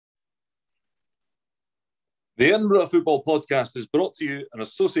The Edinburgh Football Podcast is brought to you in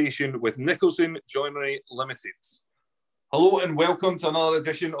association with Nicholson Joinery Limited. Hello and welcome to another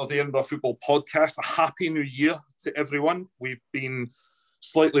edition of the Edinburgh Football Podcast. A happy new year to everyone. We've been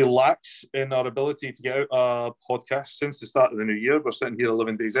slightly lax in our ability to get out a podcast since the start of the new year. We're sitting here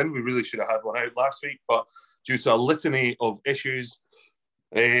 11 days in. We really should have had one out last week, but due to a litany of issues,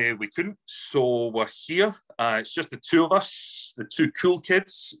 we couldn't. So we're here. It's just the two of us, the two cool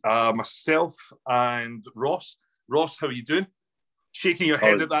kids, myself and Ross. Ross, how are you doing? Shaking your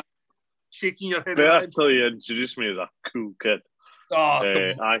head at that. Shaking your head at that. Until you introduced me as a cool kid.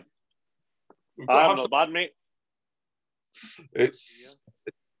 Oh, I'm not bad, mate. It's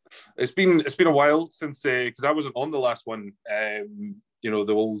been a while since because I wasn't on the last one.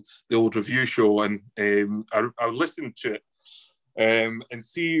 The old review show, and I listened to it. And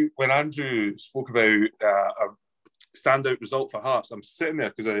see, when Andrew spoke about a standout result for Hearts, I'm sitting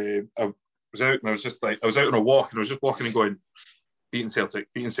there because I was out and I was out on a walk and I was just walking and going, beating Celtic,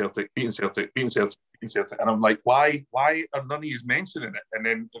 beating Celtic, beating Celtic, beating Celtic, beating Celtic, and I'm like, why are none of you mentioning it? And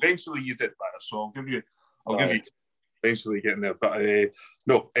then eventually you did that, so I'll give you eventually getting there. But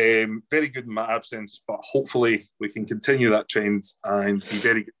very good in my absence, but hopefully we can continue that trend and be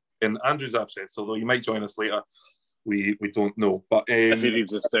very good in Andrew's absence, although he might join us later. We don't know, but if he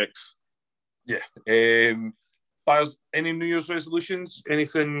needs a sticks, Baz, any New Year's resolutions?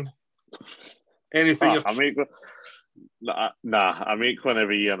 Anything? I make one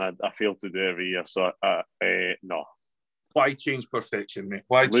every year, and I fail to do every year. So no. Why change perfection, mate?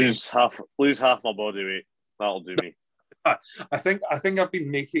 Why lose half my body weight? That'll do me. I think I've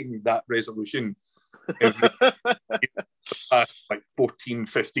been making that resolution every the past 14,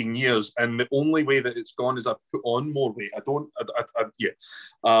 15 years, and the only way that it's gone is I've put on more weight.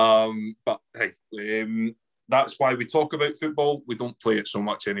 But hey, that's why we talk about football. We don't play it so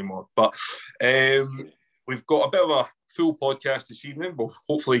much anymore. But we've got a bit of a full podcast this evening. We'll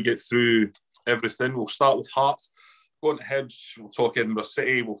hopefully get through everything. We'll start with Hearts, go on to Hibs, we'll talk Edinburgh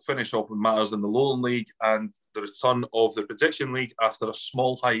City, we'll finish off with matters in the Lowland League and the return of the Prediction League after a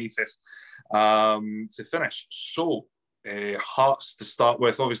small hiatus to finish. So, Hearts to start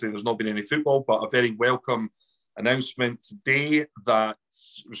with. Obviously, there's not been any football, but a very welcome announcement today that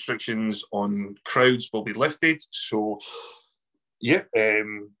restrictions on crowds will be lifted. So,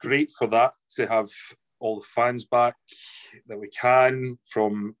 great for that to have all the fans back that we can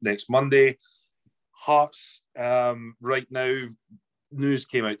from next Monday. Hearts, right now, news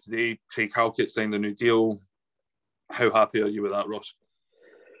came out today. Craig Halkett signed a new deal. How happy are you with that, Ross?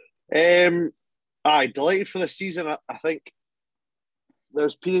 Delighted for the season. I think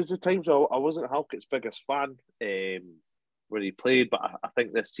there's periods of times where I wasn't Halkett's biggest fan when he played, but I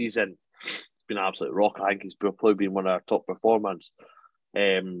think this season it's been an absolute rock. I think he's probably been one of our top performers.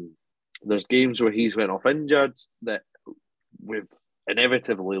 There's games where he's went off injured that we've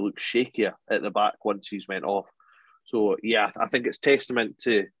inevitably looked shakier at the back once he's went off. So yeah, I think it's testament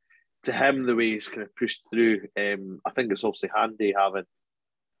to him the way he's kind of pushed through. I think it's obviously handy having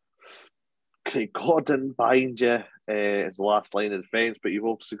Craig Gordon behind you as the last line of defence, but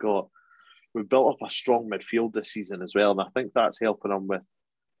we've built up a strong midfield this season as well, and I think that's helping them with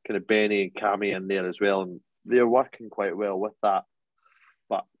kind of Benny and Cammy in there as well, and they're working quite well with that.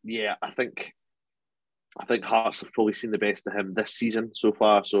 But yeah, I think Hearts have probably seen the best of him this season so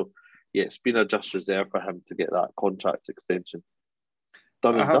far. So yeah, it's been a just reserve for him to get that contract extension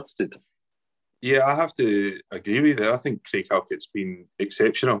done and dusted. Yeah, I have to agree with you there. I think Craig Halkett's been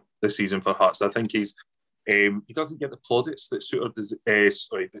exceptional this season for Hearts. I think he doesn't get the plaudits that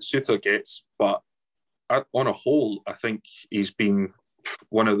Suter gets, but on a whole, I think he's been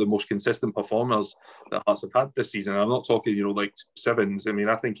one of the most consistent performers that Hearts have had this season. I'm not talking, like sevens. I mean,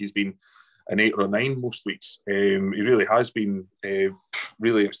 I think he's been an 8 or a 9 most weeks. He really has been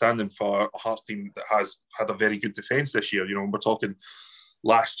really outstanding for a Hearts team that has had a very good defence this year. We're talking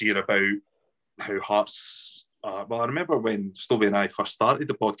last year about how Hearts... I remember when Stovey and I first started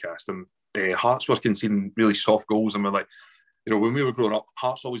the podcast, and Hearts were conceding really soft goals, and we're like, when we were growing up,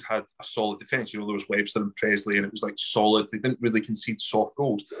 Hearts always had a solid defence. There was Webster and Presley, and it was solid. They didn't really concede soft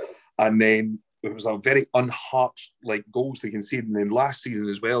goals. And then it was a very un-Hearts-like goals they conceded. And then last season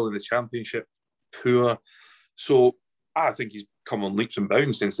as well in the Championship, poor. So I think he's come on leaps and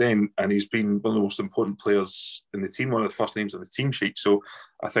bounds since then, and he's been one of the most important players in the team, one of the first names on the team sheet. So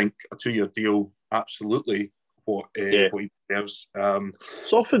I think a 2-year deal, absolutely what he deserves.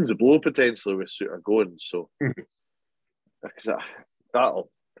 Softens the blow potentially with Suter going. So because I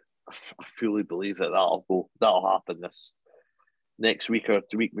fully believe that'll happen this next week or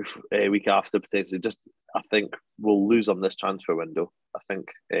the week after potentially. Just I think we'll lose him this transfer window. I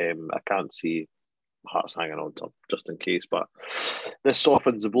think I can't see Hearts hanging on to him just in case. But this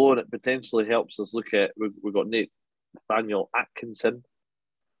softens the blow, and it potentially helps us look at. We've got Nathaniel Atkinson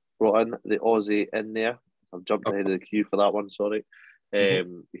brought in, the Aussie in there. I've jumped ahead of the queue for that one. Sorry,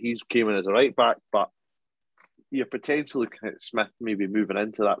 he's came in as a right back, but you're potentially looking at Smith maybe moving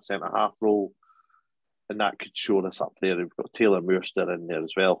into that centre half role, and that could show us up there. We've got Taylor Moorster in there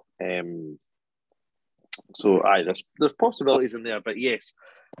as well. So there's possibilities in there, but yes,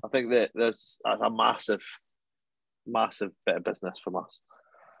 I think that there's a massive bit of business from us.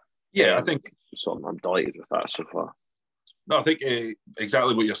 Yeah, I think so. I'm delighted with that so far. No, I think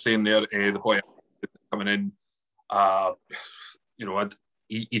exactly what you're saying there. The boy coming in,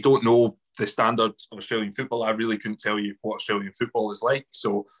 you don't know the standard of Australian football. I really couldn't tell you what Australian football is like,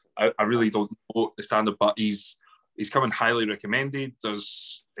 so I really don't know the standard. But he's coming highly recommended.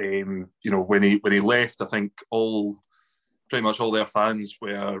 There's when he left, I think pretty much all their fans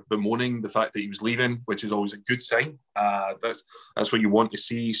were bemoaning the fact that he was leaving, which is always a good sign. That's what you want to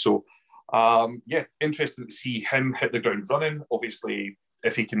see. So interesting to see him hit the ground running. Obviously,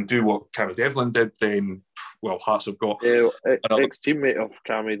 if he can do what Cammy Devlin did, then Hearts have got ex-teammate of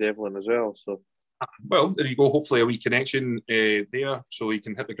Cammy Devlin as well. So there you go. Hopefully a wee connection there, so he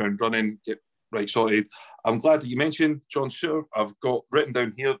can hit the ground running, get right sorted. I'm glad that you mentioned John Shooter. I've got written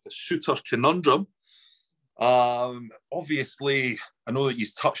down here the Shooter conundrum. Obviously, I know that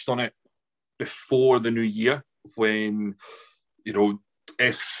he's touched on it before the new year when,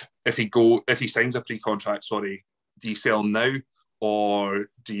 if he signs a pre-contract, do you sell him now or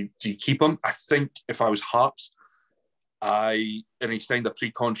do you keep him? I think if I was Hearts, and he signed a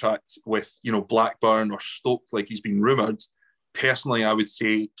pre-contract with, Blackburn or Stoke, like he's been rumoured, personally, I would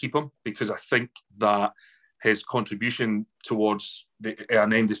say keep him, because I think that his contribution towards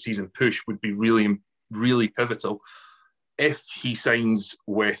an end of season push would be really, really pivotal. If he signs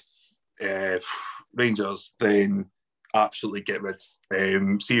with Rangers, then absolutely get rid.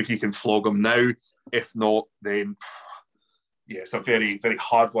 See if you can flog him now. If not, then it's a very, very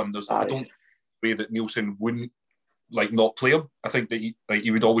hard one. I don't see a way that Nielsen wouldn't not play him. I think that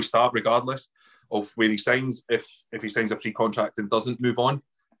he would always start regardless of where he signs. If he signs a pre-contract and doesn't move on,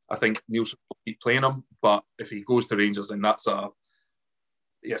 I think Nielsen will keep playing him. But if he goes to Rangers, then it's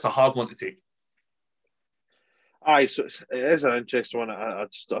a hard one to take. So it is an interesting one. I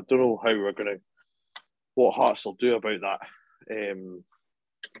don't know what Hearts will do about that.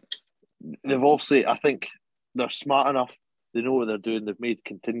 They've obviously, I think they're smart enough. They know what they're doing. They've made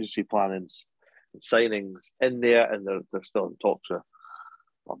contingency plannings and signings in there, and they're still in talks with,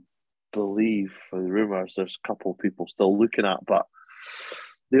 I believe, for the rumours, there's a couple of people still looking at, but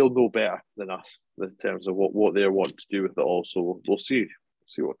they'll know better than us in terms of what they're wanting to do with it all. So we'll see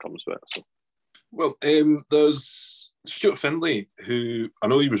what comes with it. So. Well, there's Stuart Findlay, who I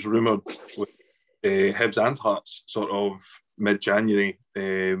know he was rumoured with Hibs and Hearts sort of mid-January,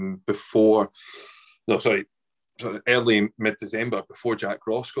 early mid-December, before Jack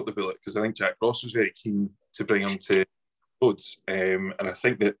Ross got the bullet, because I think Jack Ross was very keen to bring him to Rhodes, and I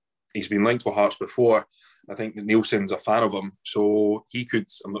think that he's been linked with Hearts before. I think that Nielsen's a fan of him, so he could,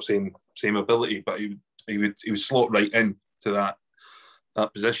 I'm not saying same ability, but he would slot right in to that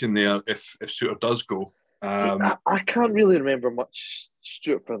position there if Shooter does go. I can't really remember much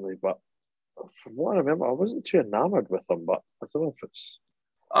Stuart Findlay, but from what I remember, I wasn't too enamoured with him. But I don't know if it's.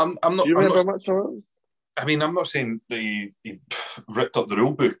 I'm not. Do you remember much of him? I mean, I'm not saying that he ripped up the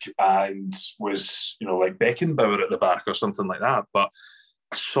rule book and was, like Beckenbauer at the back or something like that, but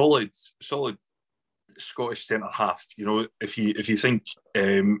a solid Scottish centre half. If you think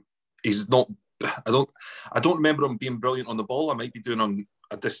he's not. I don't remember him being brilliant on the ball. I might be doing him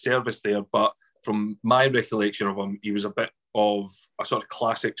a disservice there, but from my recollection of him, he was a bit of a sort of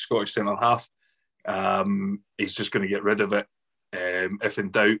classic Scottish centre half. He's just going to get rid of it. If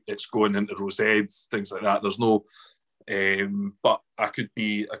in doubt, it's going into Rosettes, things like that. There's no, but I could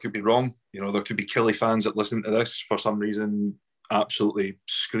be wrong. There could be Killie fans that listen to this for some reason, absolutely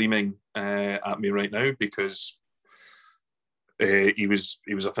screaming at me right now because. He was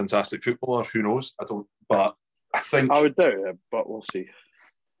a fantastic footballer. Who knows? I don't. But I think I would doubt it. But we'll see.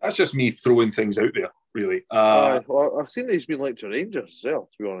 That's just me throwing things out there, really. Well, I've seen that he's been linked to Rangers as well,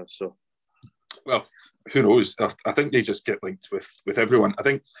 to be honest. So, well, who knows? I think they just get linked with everyone. I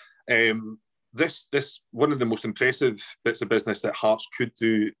think this one of the most impressive bits of business that Hearts could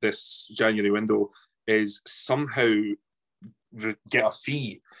do this January window is somehow get a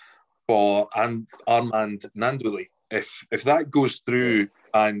fee for Armand Nandwili. If that goes through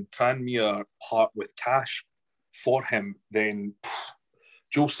and Tranmere part with cash for him, then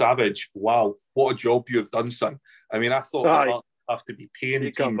Joe Savage, wow, what a job you have done, son. I mean, I thought I'd have to be paying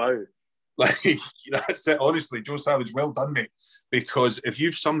teams Like, that's it. Honestly, Joe Savage, well done, mate. Because if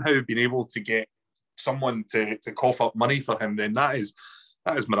you've somehow been able to get someone to cough up money for him, then that is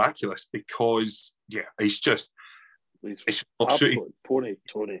miraculous. Because he's not shooting. Tony.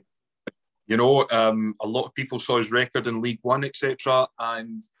 A lot of people saw his record in League One, etc.,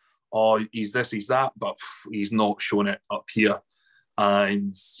 and he's this, he's that, but he's not shown it up here.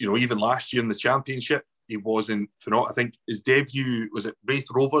 And even last year in the Championship, he wasn't phenomenal. I think his debut was at Wraith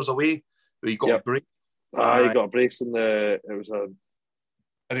Rovers away, where he got a break. He got a brace in it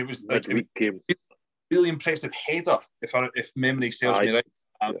was midweek game. Really impressive header, if memory serves me right.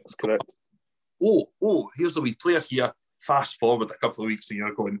 That's correct. Here's a wee player here. Fast forward a couple of weeks, and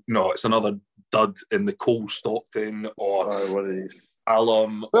you're going, no, it's another dud in the Cole Stockton or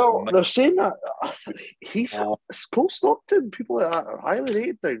Calum. Well, they're saying that he's Cole Stockton. People like that are highly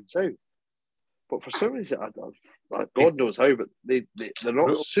rated down south. But for some reason, God knows how, but they're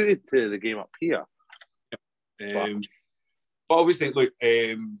not suited to the game up here. But obviously, look,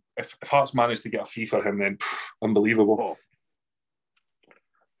 if Hearts managed to get a fee for him, then unbelievable.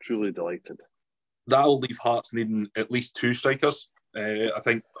 Truly delighted. That'll leave Hearts needing at least 2 strikers. I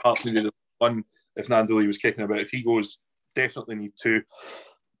think Hearts needed one if Nandoli was kicking about. If he goes, definitely need 2.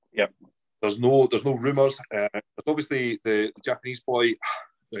 Yep. There's no rumours. Obviously, the Japanese boy.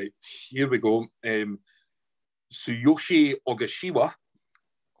 Right, here we go. Tsuyoshi Ogashiwa.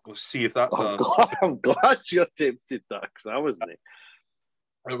 We'll see if that's I'm glad you attempted that, because I wasn't.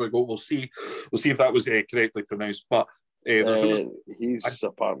 There we go. We'll see if that was correctly pronounced. But he's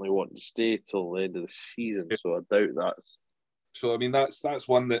apparently wanting to stay till the end of the season, so I doubt that. So I mean, that's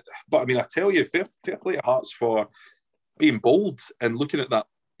one that. But I mean, I tell you, fair play to Hearts for being bold and looking at that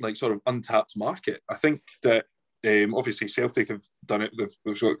like sort of untapped market. I think that obviously Celtic have done it.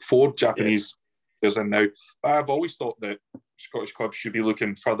 They've got 4 Japanese players in now. But I've always thought that Scottish clubs should be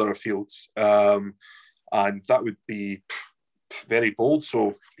looking further afield, and that would be very bold.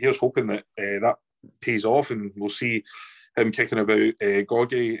 So here's hoping that that pays off, and we'll see him kicking about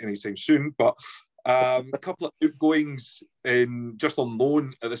Gorgie anytime soon. But a couple of outgoings just on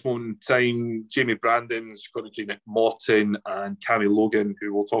loan at this moment in time. Jamie Brandon's got to join Morton and Cammy Logan,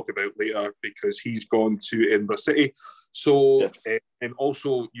 who we'll talk about later because he's gone to Edinburgh City. So, and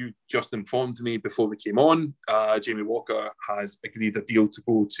also you just informed me before we came on, Jamie Walker has agreed a deal to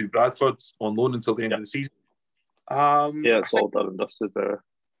go to Bradford on loan until the end of the season. It's all done and dusted there.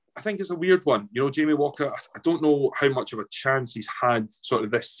 I think it's a weird one. Jamie Walker, I don't know how much of a chance he's had sort of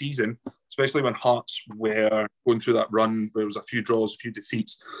this season, especially when Hearts were going through that run where there was a few draws, a few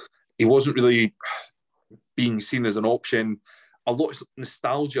defeats. He wasn't really being seen as an option. A lot of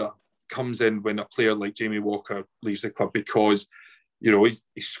nostalgia comes in when a player like Jamie Walker leaves the club because, he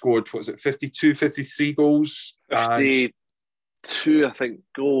scored, 52, 53 goals? 52, I think,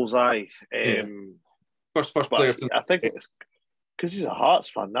 goals, aye. First player since... I think it's... Because he's a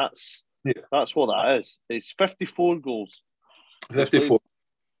Hearts fan, that's what that is. It's 54 goals. 54.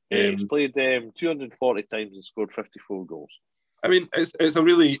 He's played 240 times and scored 54 goals. I mean, it's a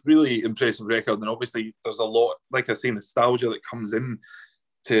really, really impressive record, and obviously there's a lot, like I say, nostalgia that comes in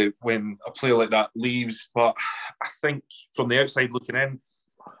to when a player like that leaves. But I think from the outside looking in,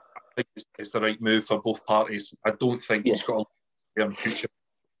 I think it's the right move for both parties. I don't think he's got a long-term future.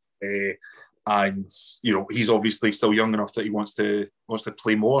 And he's obviously still young enough that he wants to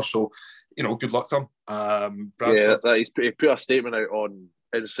play more. So, good luck to him. He put a statement out on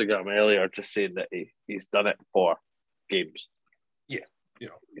Instagram earlier, just saying that he's done it for games. Yeah, he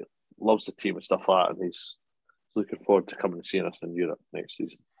loves the team and stuff like that, and he's looking forward to coming and seeing us in Europe next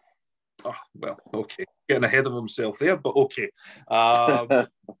season. Oh well, okay, getting ahead of himself there, but okay. I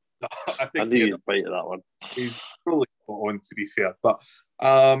think I knew you'd bite that one. He's probably on, to be fair, but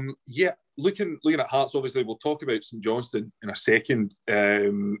looking at Hearts, obviously we'll talk about St Johnstone in a second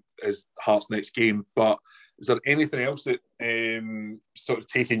as Hearts' next game. But is there anything else that sort of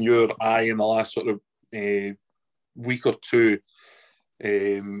taken your eye in the last sort of week or two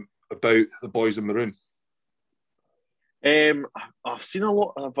about the boys in maroon? I've seen a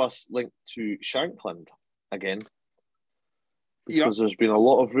lot of us linked to Shankland again because there's been a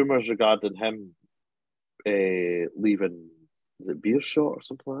lot of rumours regarding him leaving. Is it Beershot or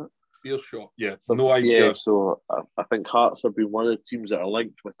something like that? Beershot, yeah. No idea. Yeah, so I think Hearts have been one of the teams that are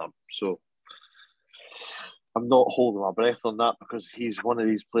linked with him. So I'm not holding my breath on that because he's one of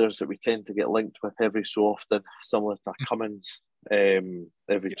these players that we tend to get linked with every so often, similar to Cummins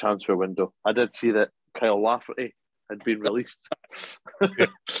every transfer window. I did see that Kyle Lafferty had been released. I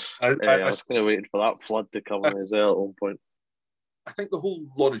was kind of waiting for that flood to come in as well at one point. I think the whole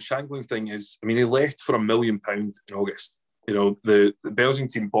Lawrence Shankland thing is, I mean, he left for £1 million in August. the Belgian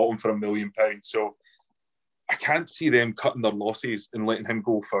team bought him for £1 million, so I can't see them cutting their losses and letting him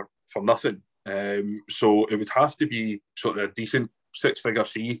go for nothing. So it would have to be sort of a decent 6-figure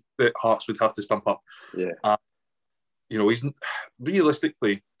fee that Hearts would have to stump up. Yeah. He's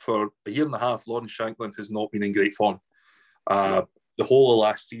realistically, for a year and a half, Lawrence Shankland has not been in great form. The whole of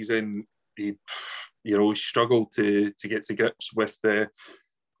last season, he struggled to get to grips with the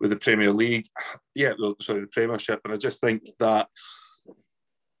Premier League. The Premiership, and I just think that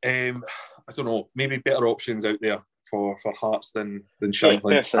I don't know, maybe better options out there for Hearts than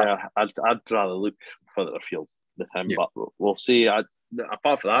Shankland. Yeah, I'd rather look further afield with him, but we'll see.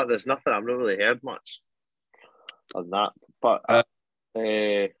 Apart from that, there's nothing. I've not really heard much on that. But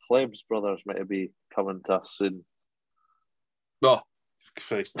Clem's brothers might be coming to us soon. Oh,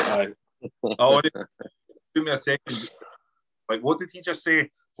 Christ! Give me a second. Like, what did he just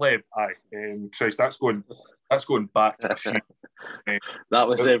say? Clem, Christ, that's going back a few. That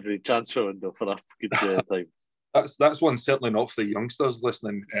was every transfer window for a good time. That's one certainly not for the youngsters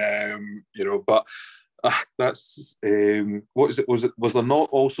listening, But that's what is it? Was there not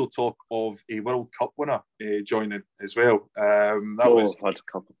also talk of a World Cup winner joining as well? We've had a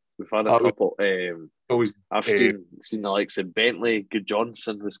couple. I've seen the likes of Bentley. Good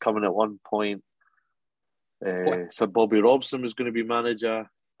Johnson was coming at one point. Sir Bobby Robson was going to be manager.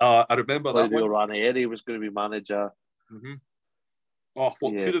 I remember that one. Ranieri was going to be manager. Mm-hmm. Oh,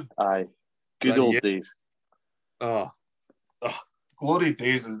 what could have? Aye, good old days. Oh, glory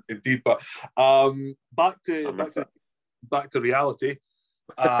days indeed. But back to reality.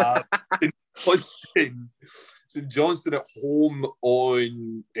 St Johnstone at home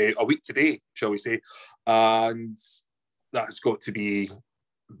on a week today, shall we say, and that's got to be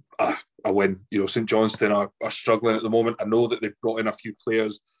a win. St Johnstone are struggling at the moment. I know that they've brought in a few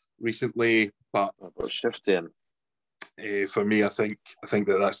players recently, but shifting. For me, I think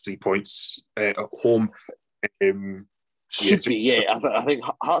that's 3 points at home. Should be. I think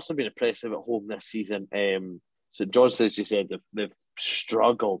Hearts have been impressive at home this season. St Johnstone, as you said, they've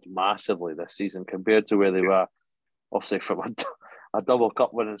struggled massively this season compared to where they were. Obviously, from a double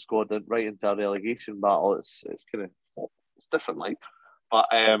cup winning squad and right into a relegation battle, it's kind of it's different, like. But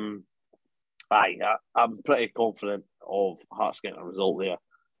I'm pretty confident of Hearts getting a result there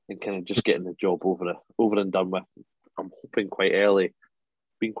and kind of just getting the job over and done with. I'm hoping quite early,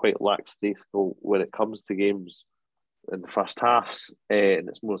 being quite lackadaisical when it comes to games in the first halves, and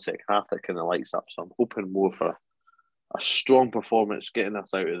it's more the second half that kind of lights up. So I'm hoping more for a strong performance, getting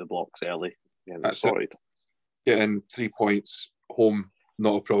us out of the blocks early. That's sorted. Getting 3 points home,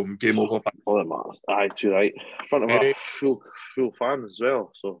 not a problem. Game over. All that matters. Aye, too right. In front of a full fan as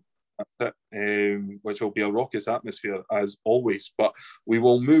well. So that's it. Which will be a raucous atmosphere as always. But we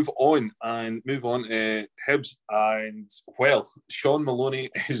will move on Hibs, and Sean Maloney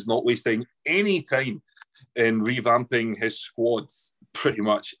is not wasting any time in revamping his squads. Pretty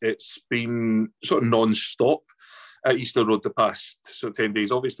much, it's been sort of non-stop at Easter Road the past 10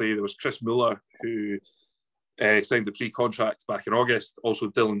 days. Obviously, there was Chris Muller who signed the pre-contract back in August. Also,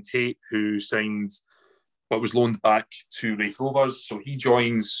 Dylan Tate, who signed but was loaned back to Raith Rovers. So he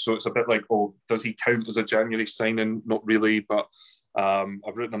joins. So it's a bit like, does he count as a January signing? Not really, but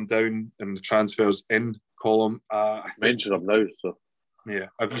I've written him down in the transfers in column. I mentioned him now. So yeah,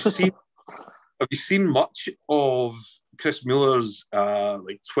 have you seen much of Chris Muller's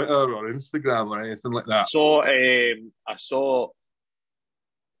like Twitter or Instagram or anything like that? So I saw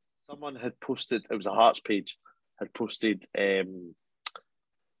someone had posted. It was a Hearts page had posted.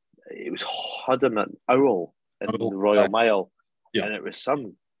 It was Hudden an Owl in the Royal Mile, and it was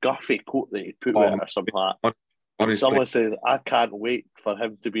some guffy quote that he put with it or something like that. And someone says, "I can't wait for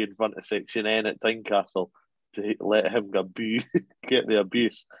him to be in front of Section N at Tynecastle to let him get the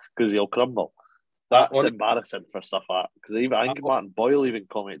abuse because he'll crumble." That's embarrassing for stuff like that, because I think Martin Boyle even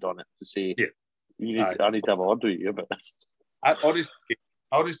commented on it to say, I need to have a word with you about this. I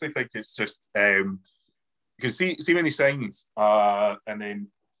honestly think it's just because see when he signs, and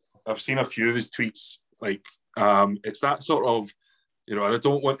then I've seen a few of his tweets. Like it's that sort of, and I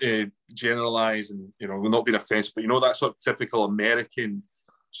don't want to generalize and will not be offensive, but that sort of typical American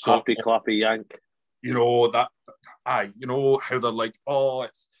happy clappy yank. That how they're like,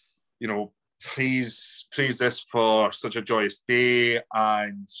 it's praise this for such a joyous day,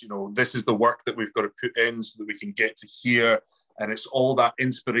 and this is the work that we've got to put in so that we can get to here, and it's all that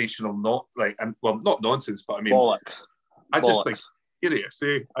inspirational, not nonsense, but I mean bollocks. Just think hilarious.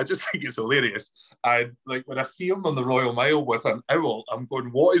 I just think it's hilarious, and like when I see him on the Royal Mile with an owl, I'm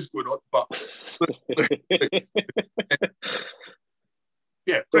going, what is going on? But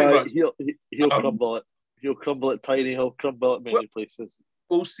yeah, pretty much. He'll crumble it. He'll crumble at Tiny, he'll crumble at many places.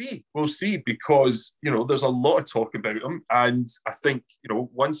 We'll see, because there's a lot of talk about him, and I think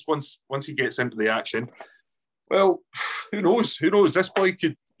once he gets into the action, well, who knows? This boy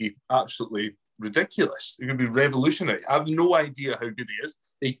could be absolutely ridiculous. He could be revolutionary. I have no idea how good he is.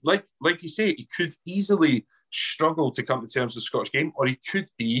 Like you say, he could easily struggle to come to terms with the Scottish game, or he could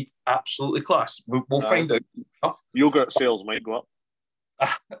be absolutely class. We'll find out. Yogurt sales might go up.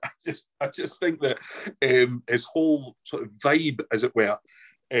 I just think that his whole sort of vibe, as it were,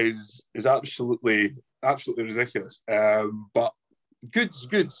 is absolutely ridiculous. But good's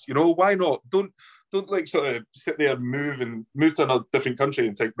good. Why not? Don't like sort of sit there and move to another different country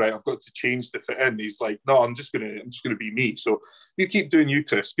and think, right, I've got to change to fit in. He's like, no, I'm just gonna be me. So you keep doing you,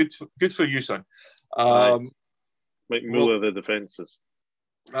 Chris. Good for you, son. Make more of the defences.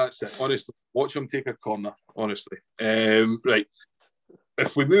 That's it. Honestly, watch him take a corner. Honestly, right.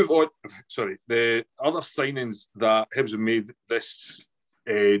 If we move on, the other signings that Hibs have made this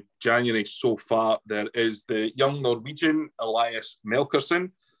January so far, there is the young Norwegian Elias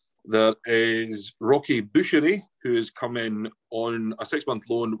Melkersen. There is Rocky Boucherie, who is coming on a 6-month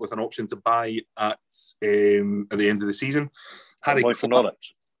loan with an option to buy at the end of the season. Harry Clark, from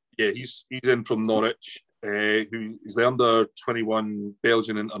Norwich. Yeah, he's in from Norwich, who is the under-21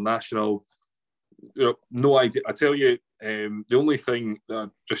 Belgian international. No idea. I tell you, the only thing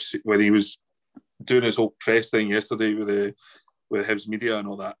that just when he was doing his whole press thing yesterday with Hibs media and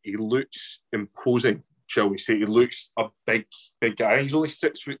all that, he looks imposing, shall we say. He looks a big guy. He's only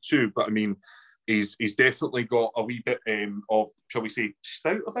 6'2", but I mean, he's definitely got a wee bit of, shall we say,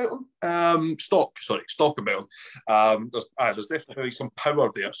 stout about him. Stock about him. There's definitely some power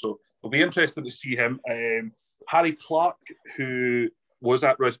there. So it'll be interesting to see him. Harry Clark, who was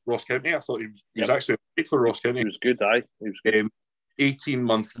at Ross County. I thought he was actually great for Ross County. He was good, aye. He was good.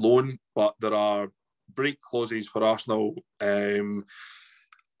 18-month loan, but there are break clauses for Arsenal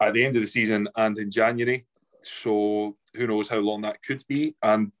at the end of the season and in January. So who knows how long that could be.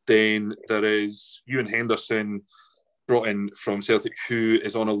 And then there is Ewan Henderson, brought in from Celtic, who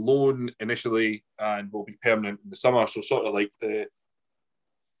is on a loan initially and will be permanent in the summer. So sort of like the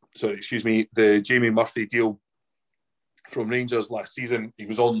Jamie Murphy deal from Rangers last season. He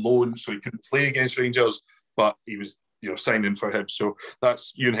was on loan, so he couldn't play against Rangers, but he was signing for him. So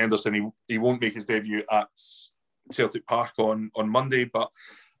that's Ewan Henderson. He won't make his debut at Celtic Park on Monday, but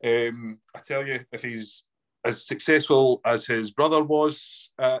I tell you, if he's as successful as his brother was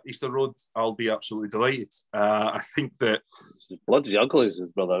at Easter Road, I'll be absolutely delighted. I think that his blood's ugly as his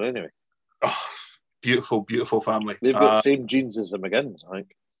brother anyway. Oh, beautiful family. They've got the same genes as the McGinns, I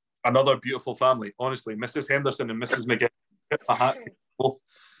think. Another beautiful family, honestly. Mrs. Henderson and Mrs. McGinn, a hat to both.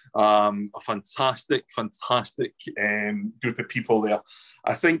 A fantastic group of people there.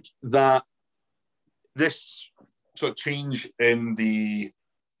 I think that this sort of change in the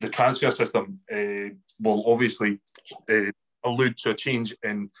transfer system will obviously allude to a change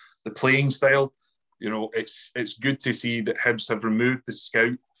in the playing style. It's good to see that Hibs have removed the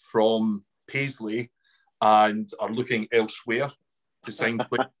scout from Paisley and are looking elsewhere to sign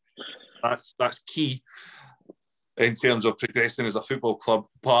players. That's key in terms of progressing as a football club.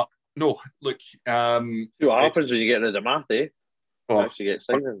 But no, look. See what happens when you get rid of Matthew? Actually get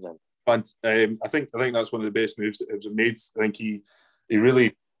signings in. And I think that's one of the best moves that Hibs have made. I think he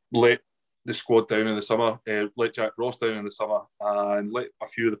really let the squad down in the summer, let Jack Ross down in the summer, and let a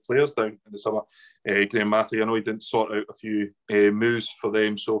few of the players down in the summer. Graham Matthew, I know he didn't sort out a few moves for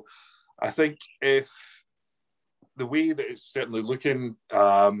them. So I think if the way that it's certainly looking,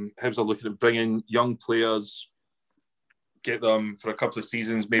 Hibs are looking at bringing young players, get them for a couple of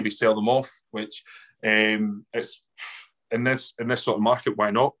seasons, maybe sell them off, which it's in this sort of market,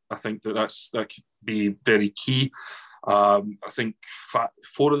 why not? I think that could be very key. I think 4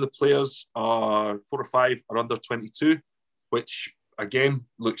 or 5 are under 22, which again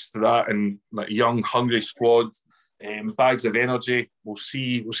looks to that, and like a young, hungry squad, bags of energy. We'll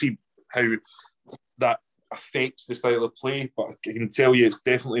see how that affects the style of play, but I can tell you it's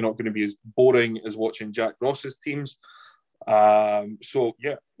definitely not going to be as boring as watching Jack Ross's teams. So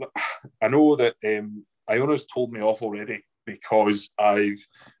yeah, I know that Iona's told me off already because I've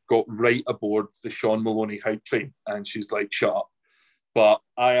got right aboard the Sean Maloney hype train, and she's like, "Shut up!" But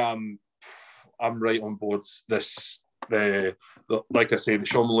I'm right on board this. Like I say, the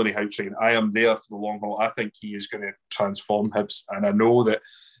Sean Maloney hype train. I am there for the long haul. I think he is going to transform Hibs, and I know that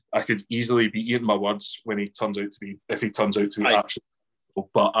I could easily be eating my words if he turns out to be actually.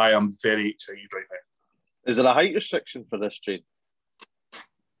 But I am very excited right now. Is there a height restriction for this train?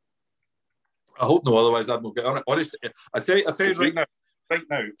 I hope no, otherwise I'd not get on it. Honestly, I tell you right now, Right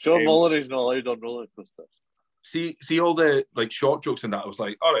now, Sean Mullery's not allowed on roller coasters. See all the like short jokes and that. I was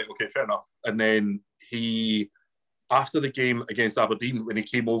like, all right, okay, fair enough. And then he, after the game against Aberdeen, when he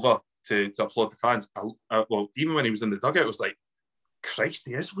came over to applaud the fans, well, even when he was in the dugout, I was like, Christ,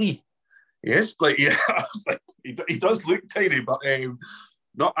 he is wee. He is like, yeah. I was like, he does look tiny, but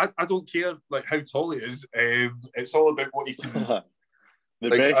no, I don't care like how tall he is. It's all about what he can.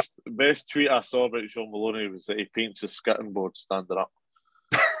 The best tweet I saw about Sean Maloney was that he paints his skirting board standing up.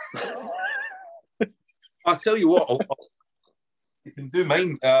 I'll tell you what, you can do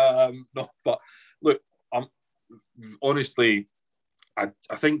mine. No, but look, honestly, I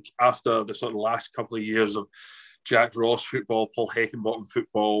think after the sort of last couple of years of Jack Ross football, Paul Heckingbottom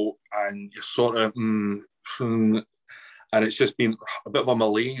football, and you're sort of, and it's just been a bit of a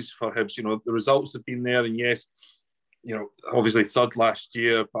malaise for Hibs. You know, the results have been there, and yes, you know, obviously third last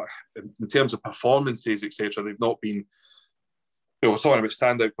year, but in terms of performances, etc., they've not been. You know, we're talking about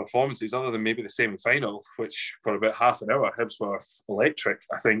standout performances, other than maybe the semi-final, which for about half an hour, Hibs were electric.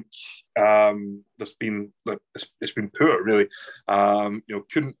 I think there's been it's been poor, really. You know,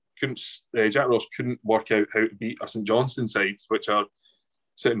 couldn't Jack Ross couldn't work out how to beat a St Johnstone side, which are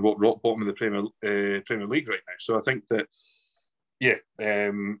sitting rock bottom of the Premier League right now. So I think that, yeah,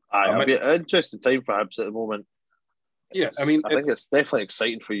 it'll be an interesting time for Hibs at the moment. Yeah, I think it's definitely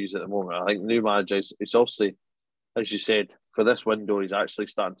exciting for you at the moment. I think new manager is obviously, as you said, for this window, he's actually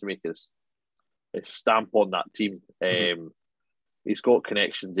starting to make his stamp on that team. He's got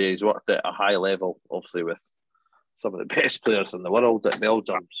connections there. He's worked at a high level, obviously, with some of the best players in the world at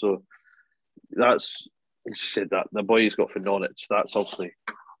Belgium. So that's, as you said, that the boy he's got for Norwich, that's obviously,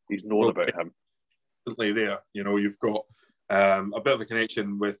 he's known about him. There, you know, you've got a bit of a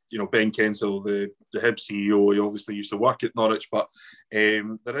connection with, you know, Ben Kensel, the Hibs CEO. He obviously used to work at Norwich, but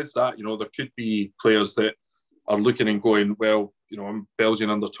there is that, you know, there could be players that are looking and going, well, you know, I'm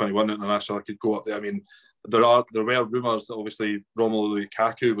Belgian under-21 international, I could go up there. I mean, there were rumours that obviously Romelu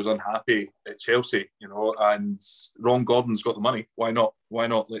Lukaku was unhappy at Chelsea, you know, and Ron Gordon's got the money. Why not?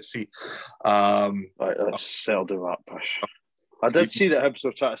 Let's see. Right, let's settle that push. I did see that Hibs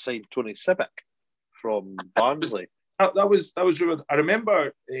were trying to sign Tony Sibic from Barnsley. That was rumoured. I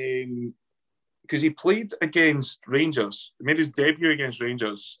remember because he played against Rangers. He made his debut against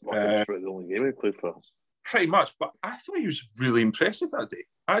Rangers. That's the only game he played for us. Pretty much, but I thought he was really impressive that day.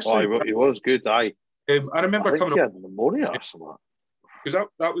 Actually, he was good. I remember coming up pneumonia or something. Because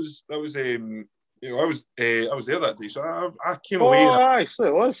that was you know, I was there that day, so I came away. So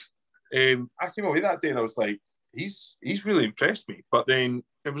it was. I came away that day and I was like, he's really impressed me. But then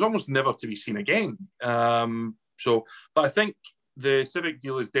it was almost never to be seen again. But I think the Civic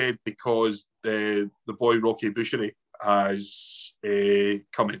deal is dead because the boy Rocky Boucherie has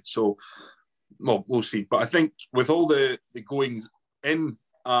come in. So. Well, we'll see. But I think with all the goings in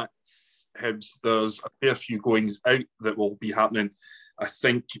at Hibs, there's a fair few goings out that will be happening. I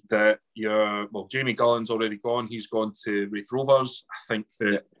think that Jamie Gullen's already gone. He's gone to Wraith Rovers. I think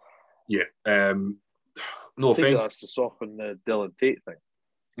that, no offence. That's to soften the Dylan Tate thing.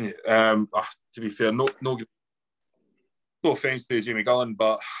 Yeah. To be fair, no offence to Jamie Gullen,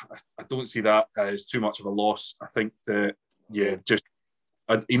 but I don't see that as too much of a loss. I think that,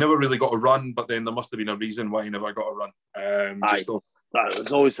 he never really got a run, but then there must have been a reason why he never got a run.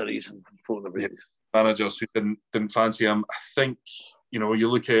 There's always a reason for the reason. Managers who didn't fancy him. I think, you know, you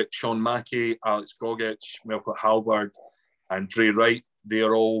look at Sean Mackey, Alex Gogic, Melker Hallberg, and Dre Wright. They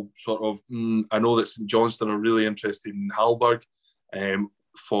are all sort of. I know that St Johnstone are really interested in Hallberg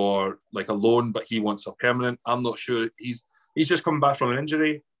for like a loan, but he wants a permanent. I'm not sure. He's just coming back from an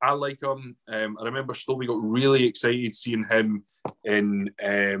injury. I like him. I remember Stobie got really excited seeing him in.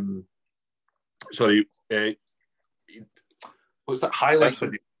 What's that highlight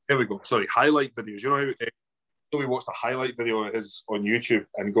video? There we go. Sorry, highlight videos. You know how Stobie watched a highlight video of his on YouTube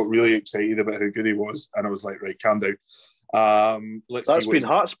and got really excited about how good he was, and I was like, right, calm down. That's been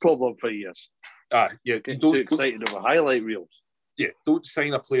Hart's problem for years. Getting too excited over highlight reels. Yeah, don't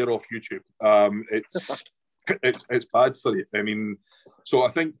sign a player off YouTube. It's bad for you. I mean, so I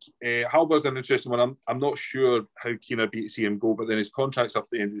think Halber's an interesting one. I'm not sure how keen I'd be to see him go, but then his contract's up at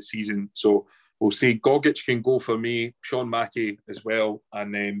the end of the season, so we'll see. Gogic can go for me, Sean Mackey as well,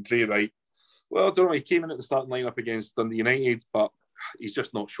 and then Dre Wright. Well, I don't know. He came in at the starting lineup against Dundee United, but he's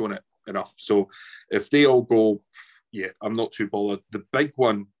just not shown it enough. So if they all go, I'm not too bothered. The big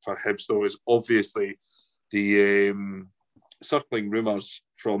one for Hibs, though, is obviously the circling rumours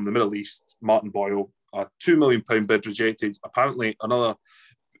from the Middle East, Martin Boyle. A £2 million bid rejected. Apparently, another,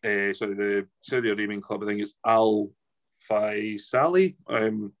 the Saudi Arabian club, I think it's Al Faisali.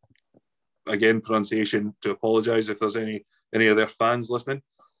 again, pronunciation, to apologise if there's any of their fans listening.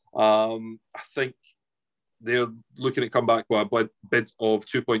 I think they're looking at come back with a bid of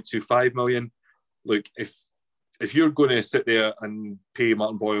 2.25 million. Look, if you're going to sit there and pay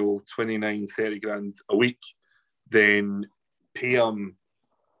Martin Boyle 29, 30 grand a week, then pay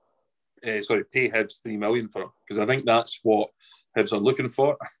Hibs 3 million for him, because I think that's what Hibs are looking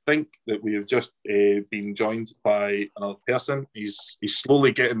for. I think that we have just been joined by another person. He's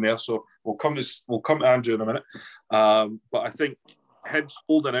slowly getting there, so we'll come to Andrew in a minute. But I think Hibs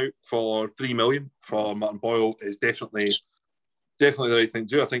holding out for 3 million for Martin Boyle is definitely the right thing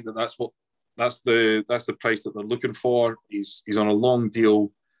to do. I think that's the price that they're looking for. He's on a long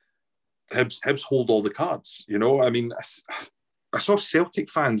deal. Hibs hold all the cards. You know, I mean, I saw Celtic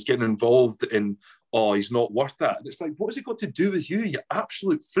fans getting involved in, oh, he's not worth that. And it's like, what has it got to do with you, you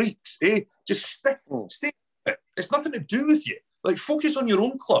absolute freaks? Just stay. It's nothing to do with you. Like, focus on your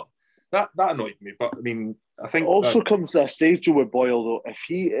own club. That annoyed me. But I mean, I think it also comes to a stage with Boyle, though. If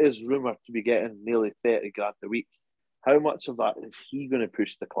he is rumoured to be getting nearly 30 grand a week, how much of that is he going to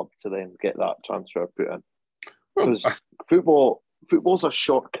push the club to then get that transfer put in? Because football's a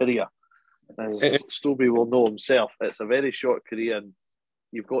short career. As Stobie will know himself, it's a very short career, and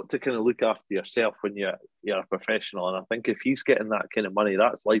you've got to kind of look after yourself when you're a professional. And I think if he's getting that kind of money,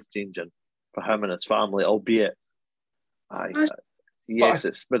 that's life-changing for him and his family, albeit, yes,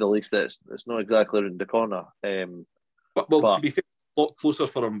 it's Middle East, it's not exactly around the corner. But to be fair, a lot closer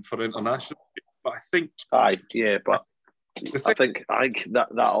for him for international. But I think... I think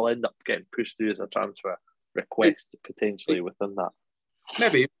that'll end up getting pushed through as a transfer request, potentially, within that.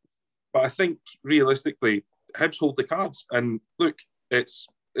 Maybe. But I think, realistically, Hibs hold the cards. And look, it's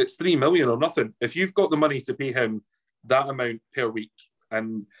 3 million or nothing. If you've got the money to pay him that amount per week,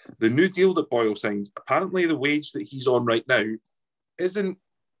 and the new deal that Boyle signed, apparently the wage that he's on right now is a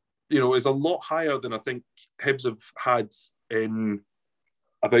lot higher than I think Hibs have had in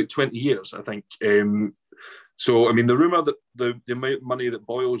about 20 years, I think. So, I mean, the rumour that the amount of money that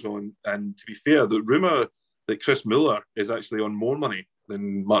Boyle's on, and to be fair, the rumour that Chris Muller is actually on more money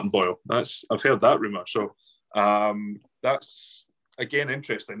than Martin Boyle. I've heard that rumour. So that's, again,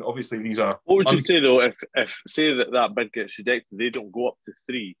 interesting. Obviously, these are... What would you say, though, if say that bid gets rejected, they don't go up to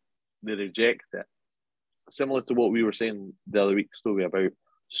 3, they reject it? Similar to what we were saying the other week, Story, about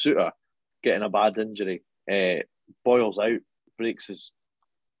Suter getting a bad injury. Boyle's out, breaks his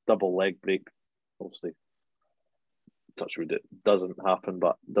double leg break. Obviously, touchwood, it doesn't happen,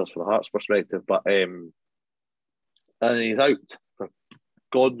 but it does for the Hearts perspective. But and he's out for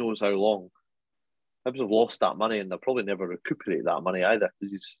God knows how long. Hibs have lost that money, and they'll probably never recuperate that money either,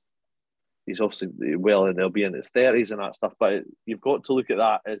 because he's obviously well, and they'll be in his 30s and that stuff. But you've got to look at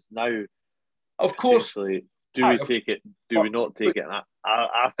that as now. Of course. Do we take it? Do we not take it? And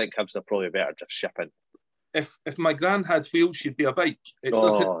I think Hibs are probably better just shipping. If my gran had wheels, she'd be a bike. It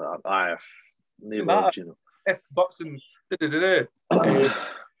doesn't. If buts and it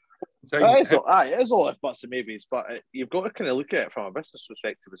is all if buts and maybes, but you've got to kind of look at it from a business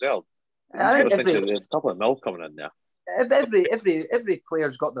perspective as well. I think there's a couple of mil coming in there. Every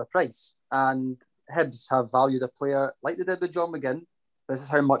player's got their price, and Hibs have valued a player like they did with John McGinn. This is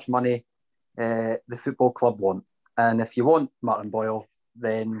how much money the football club want, and if you want Martin Boyle,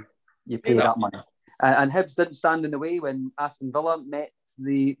 then you pay that money. And Hibs didn't stand in the way when Aston Villa met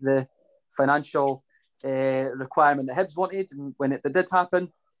the financial requirement that Hibs wanted, and when it did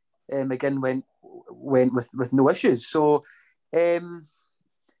happen, McGinn went with no issues. So if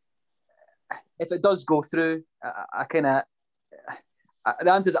it does go through, the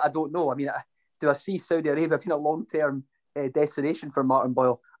answer is I don't know. I mean, do I see Saudi Arabia being a long-term destination for Martin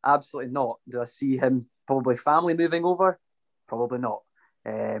Boyle? Absolutely not. Do I see him probably family moving over? Probably not.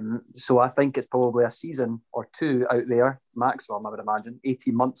 So I think it's probably a season or two out there, maximum, I would imagine.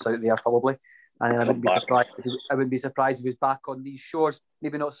 18 months out there, probably. And I wouldn't be surprised if he was back on these shores.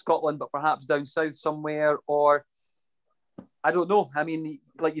 Maybe not Scotland, but perhaps down south somewhere, or I don't know. I mean,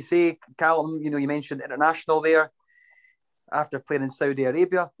 like you say, Calum, you mentioned international there. After playing in Saudi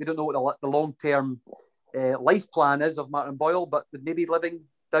Arabia, we don't know what the long-term life plan is of Martin Boyle, but would maybe living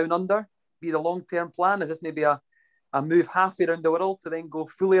down under be the long-term plan? Is this maybe a move halfway around the world to then go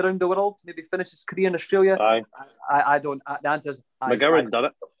fully around the world to maybe finish his career in Australia? I don't. The answer is McGowan done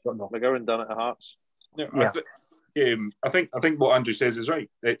it. McGowan done it at Hearts. Yeah. I think what Andrew says is right.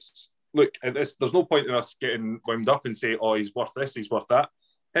 There's no point in us getting wound up and say, oh, he's worth this, he's worth that.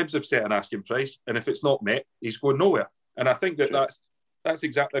 Hibs have set an asking price, and if it's not met, he's going nowhere. And I think that's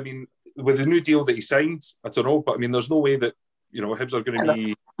exactly. I mean, with the new deal that he signed, I don't know, but I mean, there's no way that Hibs are going to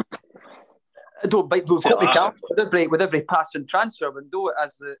be. Don't quote me, Cal. With every passing transfer window,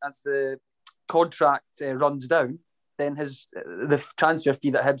 as the contract runs down, then the transfer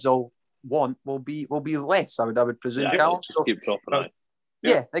fee that Hibs will want will be less. I would presume. Yeah, Calum. just keep dropping it.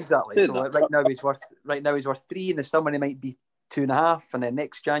 Yeah, exactly. Say So that. right now he's worth 3. In the summer he might be 2.5, and then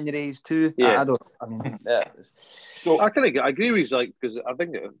next January he's 2. Yeah. Yeah. So I agree with you, because I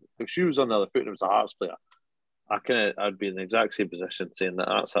think if she was on the other foot and it was a Hearts player, I'd be in the exact same position saying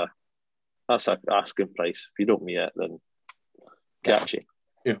that's a asking price. If you don't meet it, then catch you.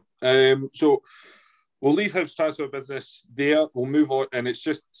 Yeah. So we'll leave Hibs transfer business there. We'll move on, and it's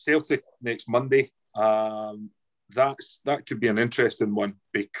just Celtic next Monday. That could be an interesting one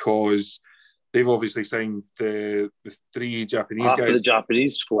because they've obviously signed the 3 Japanese Half guys. of the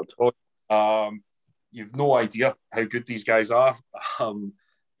Japanese squad. You've no idea how good these guys are.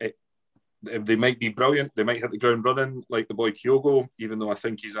 They might be brilliant. They might hit the ground running like the boy Kyogo, even though I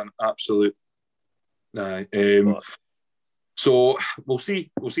think he's an absolute. So we'll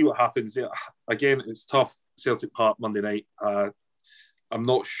see. We'll see what happens. Again, it's tough. Celtic Park Monday night. I'm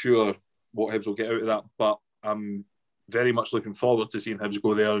not sure what Hibs will get out of that, but I'm very much looking forward to seeing Hibs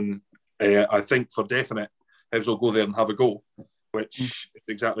go there. And I think for definite, Hibs will go there and have a go, which is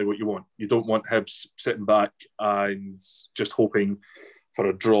exactly what you want. You don't want Hibs sitting back and just hoping for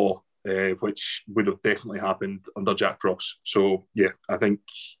a draw, which would have definitely happened under Jack Ross. So, yeah, I think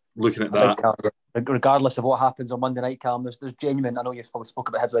looking at that. Regardless of what happens on Monday night, Calum, there's genuine, I know you've probably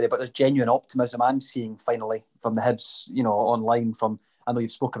spoken about Hibs already, but there's genuine optimism I'm seeing finally from the Hibs, online I know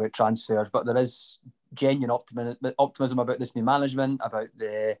you've spoken about transfers, but there is genuine optimism about this new management, about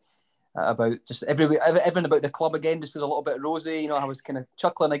just everything about the club again, just feels a little bit rosy. I was kind of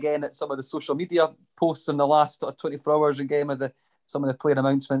chuckling again at some of the social media posts in the last 24 hours again with some of the player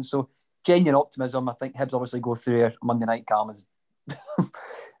announcements. So genuine optimism. I think Hibs obviously go through here Monday night, Calum,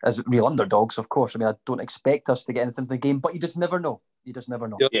 as real underdogs, of course. I don't expect us to get anything from the game, but you just never know.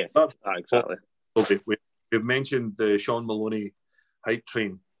 Yeah, exactly. Okay, we've mentioned the Sean Maloney hype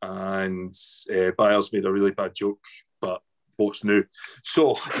train, and Byers made a really bad joke, but what's new?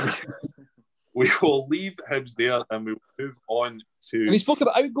 So we will leave Hibs there and we will move on to. We spoke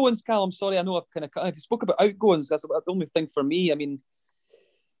about outgoings, Calum. Sorry, I know I've kind of spoke about outgoings. That's the only thing for me.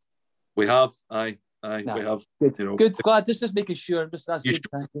 We have, we have. Good, good. Glad just making sure. That's good.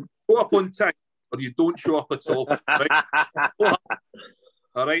 Thank you. Show up on time, or you don't show up at all. Right?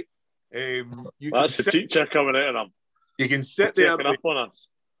 All right. That's the teacher coming out of them. You can sit there, up on us.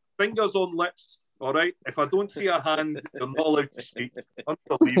 Fingers on lips. All right. If I don't see a hand, you're not allowed to speak.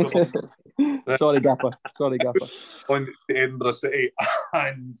 Unbelievable. Sorry, Gaffer. On to Edinburgh City,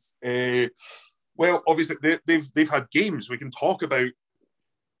 and well, obviously they've had games. We can talk about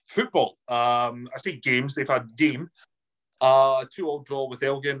football. I say games. They've had game. 2-2 draw with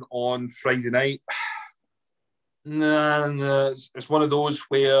Elgin on Friday night. It's one of those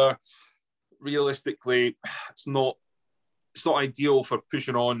where realistically it's not ideal for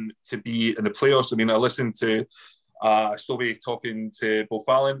pushing on to be in the playoffs. I listened to Stobie talking to Bo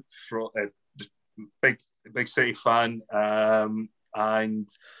Fallon, big City fan, and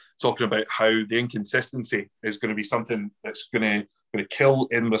talking about how the inconsistency is going to be something that's going to kill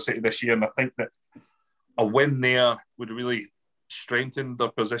Edinburgh City this year. And I think that a win there would really strengthen their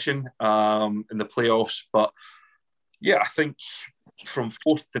position in the playoffs. But yeah, I think from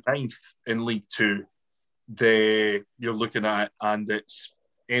 4th to 9th in League Two, you're looking at, and it's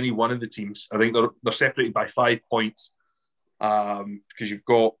any one of the teams. I think they're separated by 5 points because you've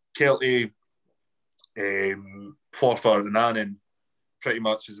got Kelty, Forfar and Annan pretty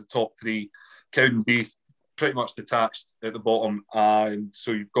much as the top 3. Cowdenbeath pretty much detached at the bottom, and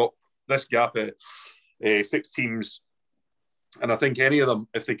so you've got this gap of 6 teams, and I think any of them,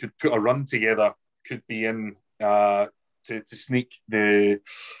 if they could put a run together, could be in to sneak the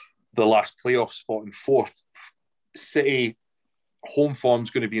last playoff spot in 4th. City home form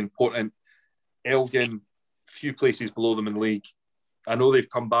is going to be important. Elgin, few places below them in the league. I know they've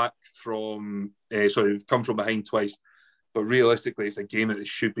come back from they've come from behind twice, but realistically, it's a game that they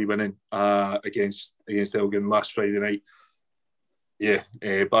should be winning against Elgin last Friday night. Yeah,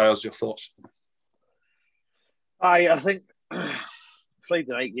 Byers, your thoughts? I think Friday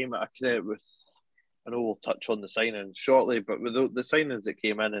night game I connect with. I know we'll touch on the signings shortly, but with the signings that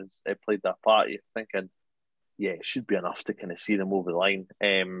came in and played that part, you're thinking, yeah, it should be enough to kind of see them over the line.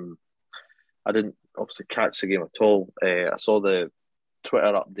 I didn't obviously catch the game at all. I saw the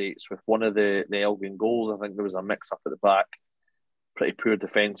Twitter updates with one of the Elgin goals. I think there was a mix-up at the back. Pretty poor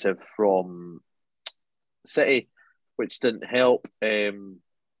defensive from City, which didn't help.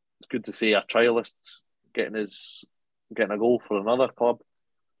 It's good to see a trialist getting a goal for another club.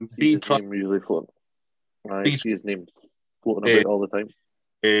 His name usually floating. I see his name floating about all the time.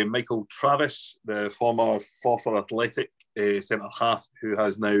 Michael Travis, the former Forfar Athletic centre half, who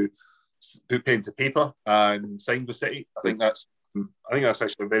has now put pen to paper and signed with City. I think that's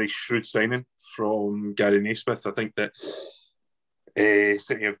actually a very shrewd signing from Gary Naismith. I think that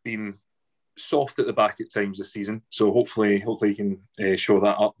City have been soft at the back at times this season, so hopefully he can show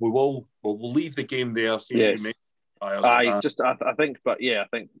that up. We'll leave the game there. Yes. I think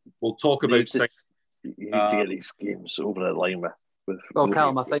we'll talk about. You need to get these games over the line with. Well,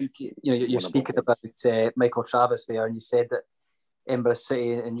 Calum, I think you're speaking about Michael Travis there, and you said that Edinburgh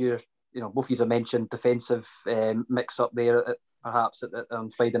City, and both of you have mentioned defensive mix-up there, perhaps on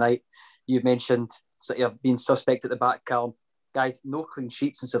Friday night. You've mentioned City have been suspect at the back, Calum. Guys, no clean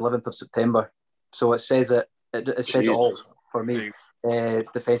sheet since the 11th of September. So it says it says it all for me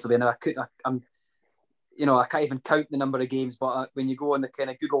defensively. Now, I can't even count the number of games, but when you go on the kind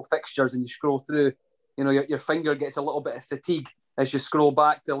of Google fixtures and you scroll through, your finger gets a little bit of fatigue as you scroll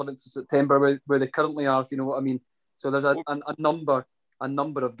back to 11th of September where they currently are, if you know what I mean. So there's a number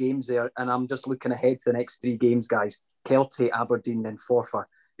of games there, and I'm just looking ahead to the next 3 games, guys. Kelty, Aberdeen, then Forfar.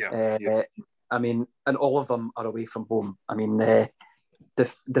 I mean, and all of them are away from home. I mean,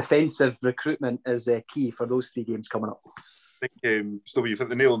 defensive recruitment is key for those 3 games coming up. I think, Stubby, you've hit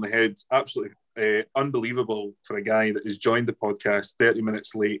the nail on the head. Absolutely unbelievable for a guy that has joined the podcast 30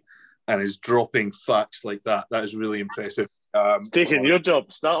 minutes late and is dropping facts like that. That is really impressive. Taking your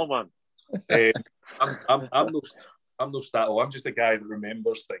job, Stato, man. I'm no Stato. I'm just a guy that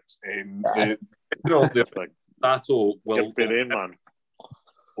remembers things. The Stato will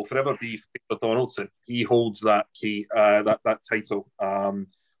forever be Fraser Donaldson. He holds that key, that title.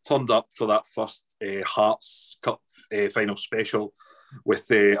 Turned up for that first Hearts Cup final special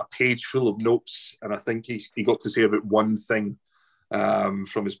with a page full of notes, and I think he got to say about one thing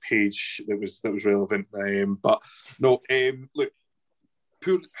from his page that was relevant. But no, look,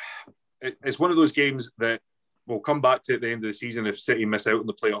 it's one of those games that we'll come back to at the end of the season if City miss out on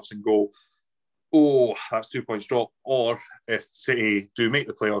the playoffs and go, oh, that's 2 points drop. Or if City do make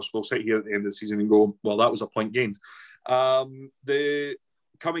the playoffs, we'll sit here at the end of the season and go, well, that was a point gained. The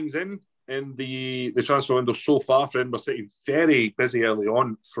comings in the transfer window so far for Edinburgh City, very busy early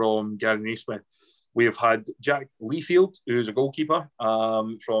on from Gary Naismith. We have had Jack Leafield, who's a goalkeeper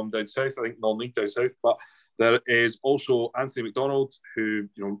from down south, I think non-league down south, but there is also Anthony McDonald, who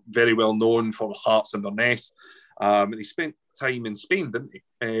very well known for Hearts and Inverness, and he spent time in Spain, didn't he?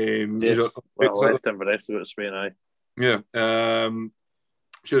 Yes, left Inverness to go to Spain, aye. Yeah,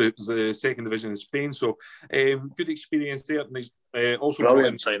 sure, it was the second division in Spain, so good experience there. And he's also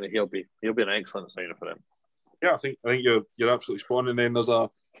brilliant signing. He'll be an excellent signing for him. Yeah, I think you're absolutely spot on. And then there's a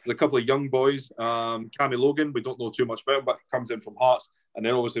couple of young boys. Cammy Logan, we don't know too much about him, but he comes in from Hearts. And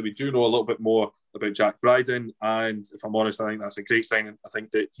then obviously we do know a little bit more about Jack Bryden. And if I'm honest, I think that's a great signing. I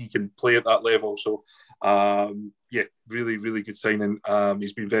think that he can play at that level. So really, really good signing.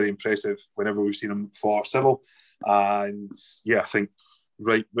 He's been very impressive whenever we've seen him for Civil. And I think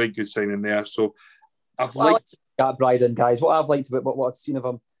right good signing there. So I've liked Jack Bryden, guys. What I've liked about what I've seen of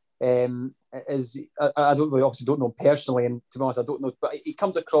him is I don't know him personally, and to be honest, I don't know, but he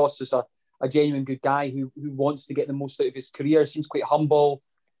comes across as a genuine good guy who wants to get the most out of his career. Seems quite humble.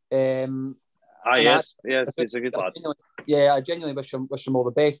 Yes, he's a good lad. I genuinely wish him all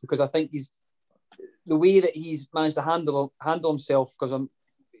the best, because I think he's the way that he's managed to handle himself. Because I'm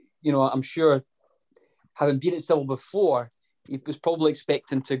sure, having been at Civil before, he was probably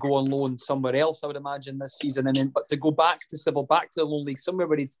expecting to go on loan somewhere else, I would imagine, this season, but to go back to Civil, back to the loan league, somewhere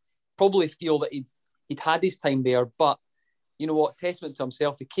where he'd probably feel that he'd had his time there. But you know what, testament to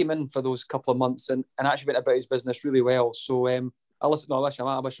himself, he came in for those couple of months and actually went about his business really well. So I wish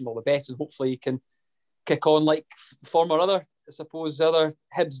him all the best, and hopefully he can kick on like former other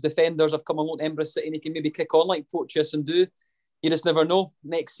Hibs defenders have come along to Edinburgh City, and he can maybe kick on like Porteous and do. You just never know.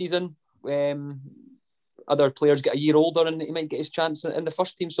 Next season, other players get a year older and he might get his chance in the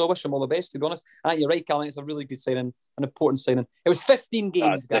first team. So I wish him all the best, to be honest. I think you're right, Calum. It's a really good signing, an important signing. It was 15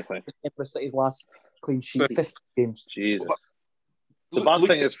 games, Edinburgh City's last clean sheet. 15 games. Jesus. The bad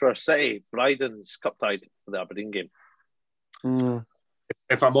thing is for City, Bryden's cup tied for the Aberdeen game.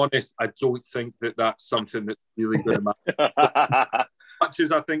 If I'm honest, I don't think that that's something that's really going to matter. Much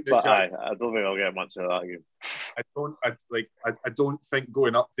as I think that I don't think I'll get much of that game. I don't think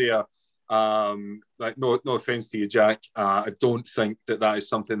going up there. No offense to you, Jack. I don't think that is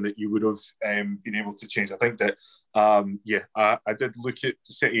something that you would have been able to change. I think that, I did look at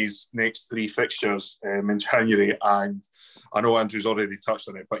City's next 3 fixtures in January, and I know Andrew's already touched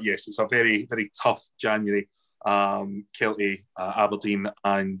on it, but yes, it's a very, very tough January Kelty, Aberdeen,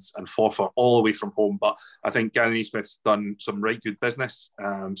 and Forfar, all away from home. But I think Gary Naismith's done some right good business,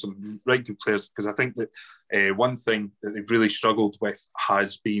 some right good players, because I think that one thing that they've really struggled with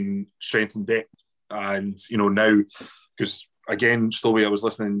has been strength and depth. And, now, because again, Stowey, I was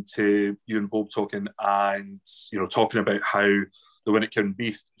listening to you and Bob talking, and, talking about how the Winnick can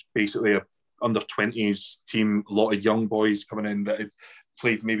be basically a under-20s team, a lot of young boys coming in that had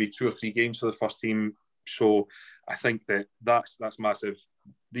played maybe 2 or 3 games for the first team. So I think that's massive.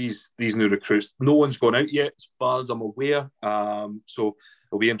 These new recruits, no one's gone out yet, as far as I'm aware. So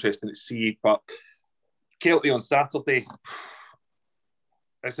it'll be interesting to see. But Kelty on Saturday,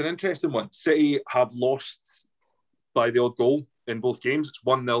 it's an interesting one. City have lost by the odd goal in both games. It's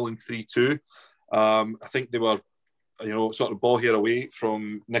 1-0 and 3-2. I think they were, sort of ball here away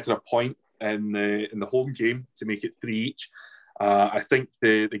from nicking a point in the home game to make it 3 each. I think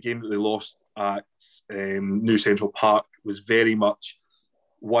the game that they lost at New Central Park was very much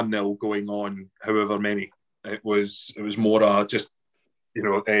 1-0 going on however many. It was more just,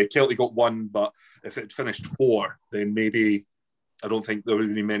 Kelty got 1, but if it finished 4, then maybe I don't think there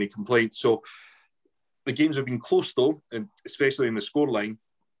would be many complaints. So the games have been close though, and especially in the scoreline.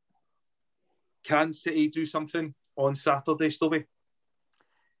 Can City do something on Saturday, Stobie?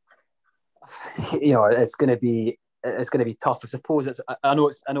 It's going to be tough. I suppose I know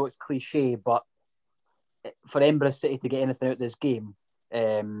it's cliche, but for Edinburgh City to get anything out of this game,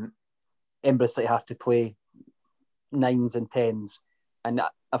 Edinburgh City have to play 9s and 10s, and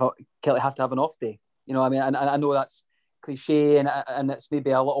Kelty have to have an off day. I mean, and I know that's cliche, and it's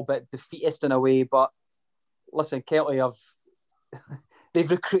maybe a little bit defeatist in a way, but listen, Kelty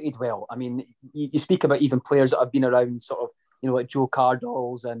they've recruited well. I mean, you speak about even players that have been around, sort of, like Joe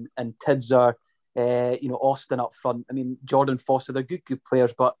Cardles and Tidser, Austin up front. I mean, Jordan Foster, they're good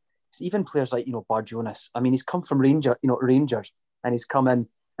players, but it's even players like, Bar Jonas. I mean, he's come from Rangers, and he's come in,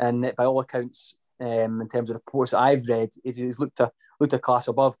 and by all accounts, in terms of reports that I've read, he's looked a class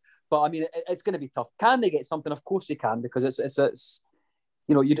above. But I mean, it's going to be tough. Can they get something? Of course they can, because it's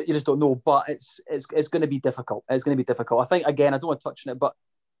you just don't know. But it's going to be difficult. It's going to be difficult. I think, again, I don't want to touch on it, but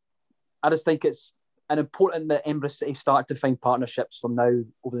I just think it's important that Edinburgh City start to find partnerships from now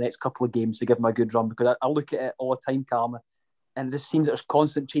over the next couple of games to give them a good run, because I look at it all the time, Calum, and it just seems there's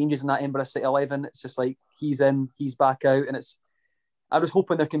constant changes in that Edinburgh City 11. It's just like he's in, he's back out, and I was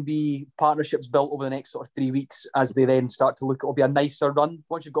hoping there can be partnerships built over the next sort of 3 weeks as they then start to look. It'll be a nicer run.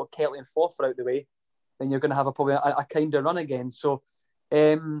 Once you've got Kelty and Forfar out the way, then you're going to have probably a kinder run again. So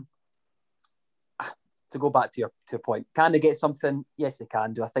to go back to your point, can they get something? Yes, they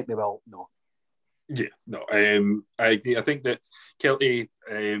can. Do I think they will? No. Yeah, no. I agree. I think that Kelty,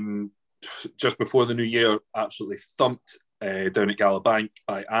 just before the new year, absolutely thumped down at Gallowbank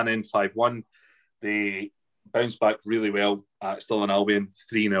by Annan 5-1. They bounced back really well at Stirling Albion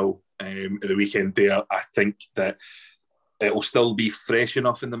 3-0 at the weekend there. I think that it will still be fresh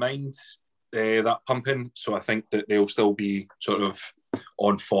enough in the mind, that pumping. So I think that they'll still be sort of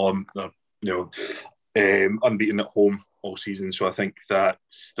on form. Unbeaten at home all season, so I think that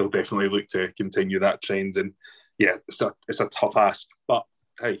they'll definitely look to continue that trend. And yeah, it's a tough ask, but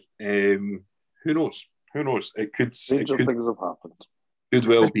hey, who knows? It could things have happened. Could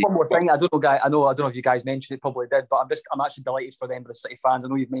well be. One more thing, I don't know if you guys mentioned it, probably did, but I'm actually delighted for the Edinburgh City fans. I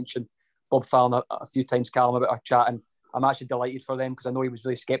know you've mentioned Bob Fallon a few times, Calum, about our chat, and I'm actually delighted for them, because I know he was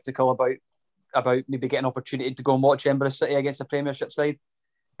really sceptical about maybe getting an opportunity to go and watch Edinburgh City against the Premiership side.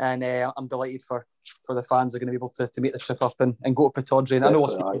 And I'm delighted for the fans are going to be able to make the trip up and go to Pittodrie. And I know we'll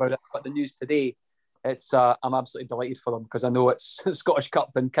speak about it, but the news today, I'm absolutely delighted for them, because I know it's Scottish Cup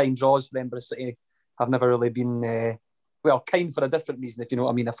and kind draws for Edinburgh City have never really been, kind for a different reason, if you know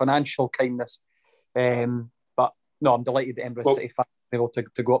what I mean, a financial kindness. But no, I'm delighted that Edinburgh City fans are able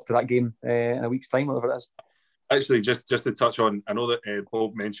to go up to that game in a week's time, whatever it is. Actually, just to touch on, I know that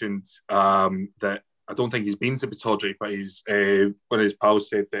Bob mentioned that I don't think he's been to Pittodrie, but one of his pals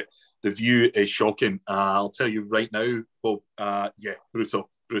said that the view is shocking. I'll tell you right now, Bob,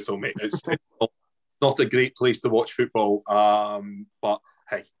 brutal, mate. It's not a great place to watch football, but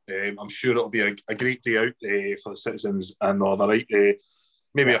hey, I'm sure it'll be a great day out for the citizens and Northern, right?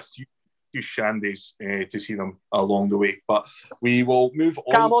 Maybe a few shandies to see them along the way. But we will move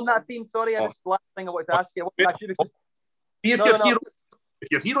on. Calm on that theme, sorry. I just last thing I wanted to ask you. If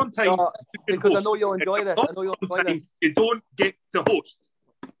you're here on time, because I know you'll enjoy this. You don't get to host.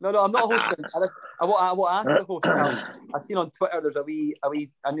 No, I'm not hosting. I want to ask the host. I've seen on Twitter there's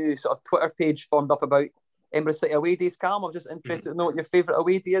a new sort of Twitter page formed up about Edinburgh City away days. Calum, I'm just interested to know what your favourite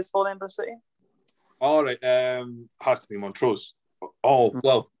away day is for Edinburgh City. All right, has to be Montrose. Oh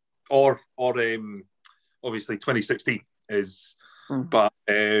well, or obviously 2016 is, but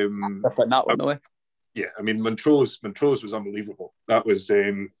different that one though. Yeah, I mean Montrose was unbelievable. That was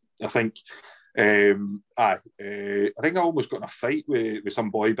I think. I think I almost got in a fight with some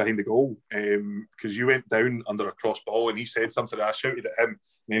boy behind the goal because you went down under a cross ball and he said something. I shouted at him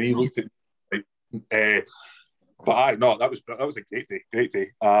and then he looked at me like, but no, that was a great day.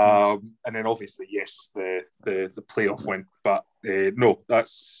 And then obviously yes, the playoff win. But no,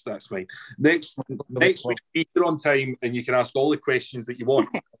 that's fine. Next week you're on time and you can ask all the questions that you want.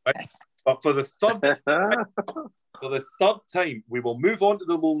 Right? But for the third time, we will move on to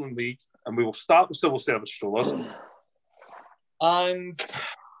the Lowland League and we will start with civil service strollers. And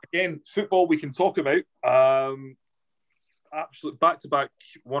again, football we can talk about. Absolute back-to-back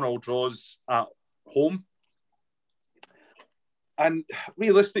 1-1 draws at home. And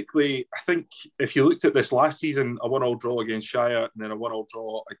realistically, I think if you looked at this last season, a 1-1 draw against Shire and then a 1-1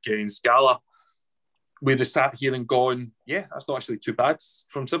 draw against Gala, we'd have sat here and gone, yeah, that's not actually too bad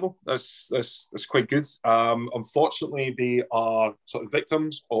from Civil. That's quite good. Unfortunately, they are sort of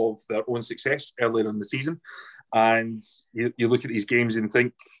victims of their own success earlier in the season. And you look at these games and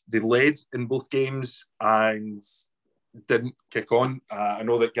think they led in both games and didn't kick on. I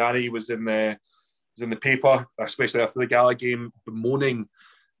know that Gary was in the paper, especially after the Gala game, bemoaning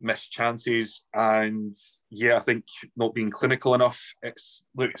missed chances and I think not being clinical enough. It's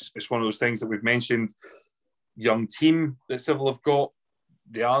one of those things that we've mentioned. Young team that Civil have got,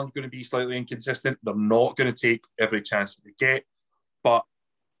 they are going to be slightly inconsistent. They're not going to take every chance that they get, but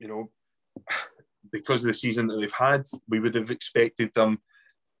because of the season that they've had, we would have expected them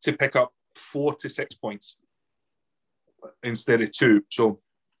to pick up 4 to 6 points instead of 2. So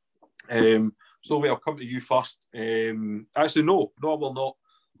Slowly, I'll come to you first. Actually, no, I will not.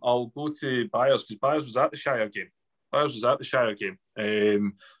 I'll go to Byers because Byers was at the Shire game.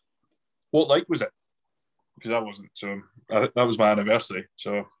 What like was it? Because I wasn't. So that was my anniversary.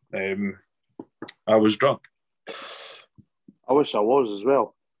 So I was drunk. I wish I was as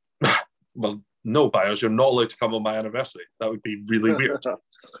well. Well, no, Byers, you're not allowed to come on my anniversary. That would be really weird.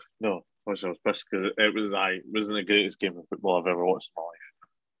 No, I wish I was pissed because it wasn't the greatest game of football I've ever watched in my life.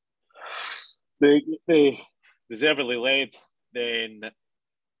 They deservedly led, then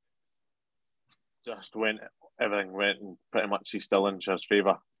just everything went in pretty much East Stirlingshire's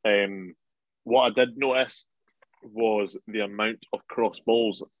favour. What I did notice was the amount of cross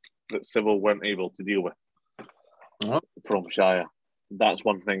balls that Civil weren't able to deal with from Shire. That's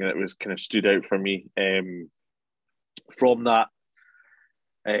one thing that was kind of stood out for me. From that,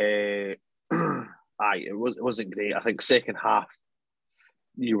 it wasn't great. I think second half,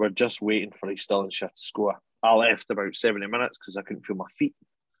 you were just waiting for East Stirlingshire to score. I left about 70 minutes because I couldn't feel my feet.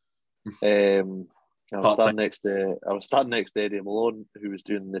 I was standing next to Eddie Malone, who was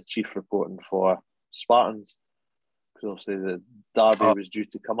doing the chief reporting for Spartans, because obviously the derby was due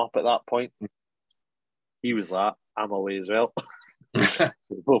to come up at that point. He was like, I'm away as well. So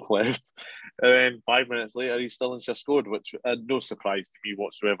we both left. And then 5 minutes later, East Stirlingshire scored, which had no surprise to me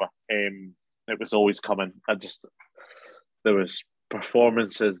whatsoever. It was always coming. There was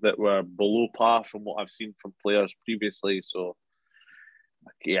performances that were below par from what I've seen from players previously. So,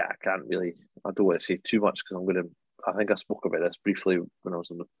 yeah, I don't want to say too much because I think I spoke about this briefly when I was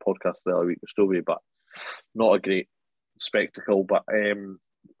on the podcast the other week with Stovey, but not a great spectacle. But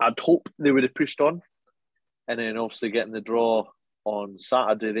I'd hope they would have pushed on. And then obviously getting the draw on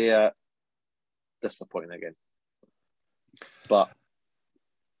Saturday there, disappointing again. But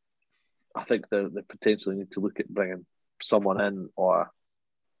I think they potentially need to look at bringing someone in or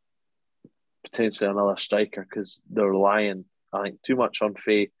potentially another striker because they're relying, I think, too much on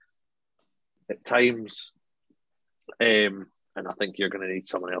Faye at times. And I think you're going to need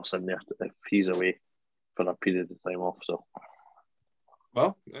someone else in there if he's away for a period of time off. So.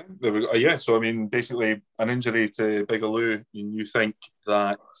 Well, there we go. Yeah, so I mean, basically, an injury to Bigelow, and you think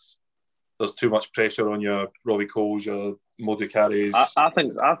that there's too much pressure on your Robbie Coles, your Moducaris? I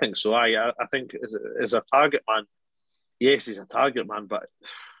think so. I think as a target man, yes, he's a target man, but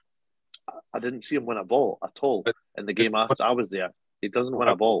I didn't see him win a ball at all in the game. I was there. He doesn't win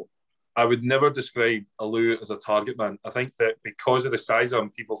a ball. I would never describe Alou as a target man. I think that because of the size of him,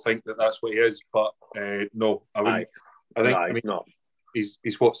 people think that that's what he is, but no, I wouldn't. He's not.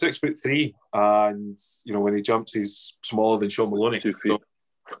 He's what, 6'3", and when he jumps, he's smaller than Sean Maloney. 2 feet.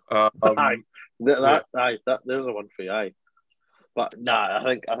 There's a one for you. But nah, I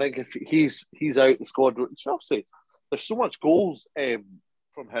think if he's out the squad, which obviously there's so much goals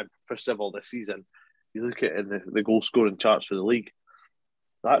from him for Civil this season. You look at it in the goal scoring charts for the league.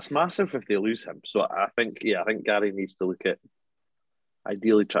 That's massive if they lose him. So I think Gary needs to look at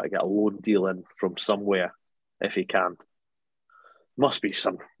ideally try to get a loan deal in from somewhere if he can. Must be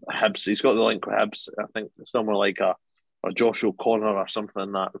some Hibs. He's got the link with Hibs. I think somewhere like a Josh O'Connor or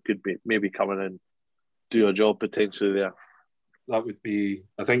something like that could be maybe coming in, do a job potentially there. I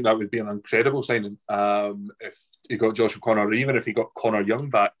think that would be an incredible signing if he got Josh O'Connor, or even if he got Connor Young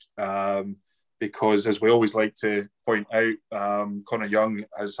back. Because as we always like to point out, Connor Young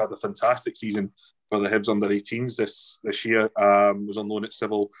has had a fantastic season for the Hibs under 18s this year. Was on loan at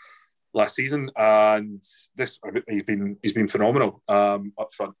Civil last season, and he's been phenomenal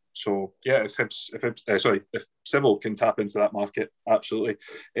up front. So yeah, if Civil can tap into that market, absolutely.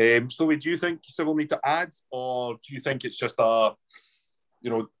 So do you think Civil need to add, or do you think it's just a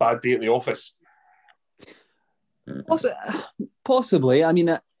bad day at the office? Possibly. I mean,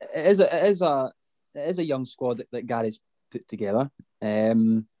 it is a young squad that Gary's put together.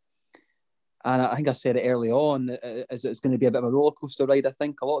 And I think I said it early on, it's going to be a bit of a roller coaster ride. I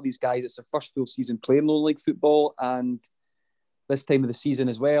think a lot of these guys, it's their first full season playing lower league football, and this time of the season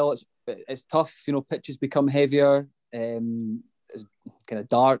as well, it's tough. Pitches become heavier. It's kind of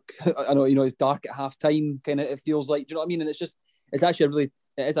dark. I know, it's dark at half time. Kind of, it feels like. Do you know what I mean? And it's actually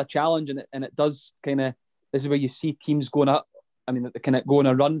it is a challenge, and it does kind of. This is where you see teams going up. I mean, they kind of go on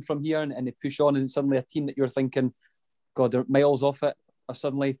a run from here, and they push on, and suddenly a team that you're thinking, God, they're miles off it, are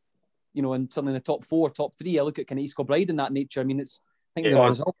suddenly. And suddenly in the top 4, top 3, I look at kind of East Kilbride in that nature. I mean,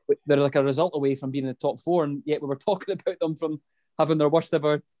 they're like a result away from being in the top 4, and yet we were talking about them from having their worst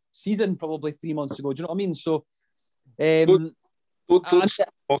ever season probably 3 months ago. Do you know what I mean? So, don't talk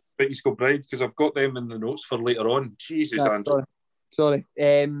about East Kilbride, because I've got them in the notes for later on. Jesus, Andrew. Sorry.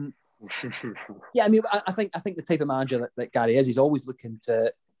 Yeah, I mean, I think the type of manager that Gary is, he's always looking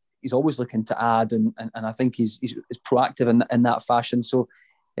to add, and I think he's proactive in that fashion. So.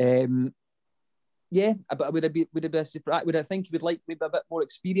 Yeah, but would I think he would like maybe a bit more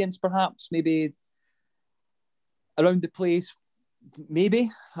experience, perhaps, maybe around the place, maybe.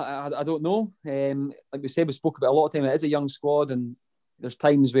 I don't know. Like we said, we spoke about a lot of time. It is a young squad, and there's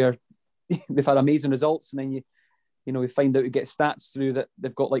times where they've had amazing results, and then we find out we get stats through that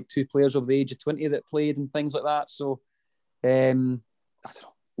they've got like 2 players over the age of 20 that played and things like that. So, I don't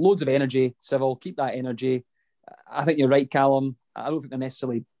know. Loads of energy, Civil. Keep that energy. I think you're right, Calum. I don't think they're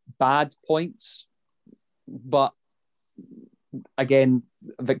necessarily bad points, but again,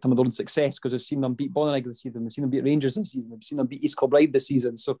 a victim of their own success, because I've seen them beat Bonnyrigg this season, we've seen them beat Rangers this season, we've seen them beat East Kilbride this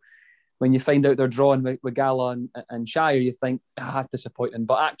season. So when you find out they're drawing with Gala and Shire, you think, that's disappointing.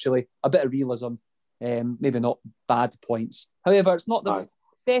 But actually, a bit of realism, maybe not bad points. However, it's not the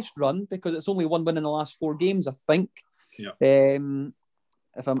best run, because it's only 1 win in the last 4 games, I think. Yeah.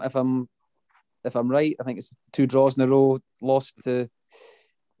 If I'm right, I think it's 2 draws in a row, lost to.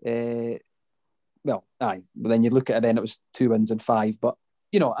 But then you look at it, then it was 2 wins and 5. But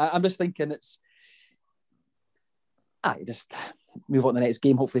I'm just thinking it's. Just move on to the next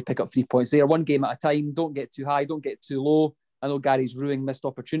game. Hopefully, pick up 3 points there. 1 game at a time. Don't get too high. Don't get too low. I know Gary's ruining missed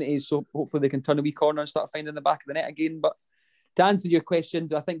opportunities, so hopefully they can turn a wee corner and start finding the back of the net again. But to answer your question,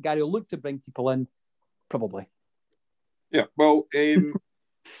 do I think Gary will look to bring people in? Probably. Yeah. Well,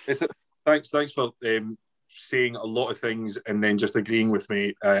 Thanks for saying a lot of things and then just agreeing with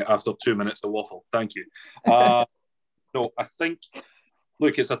me after 2 minutes of waffle. Thank you. No, I think,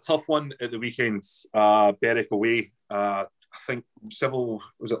 look, it's a tough one at the weekend. Berwick away. I think Civil,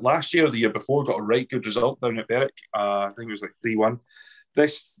 was it last year or the year before, got a right good result down at Berwick. I think it was like 3-1.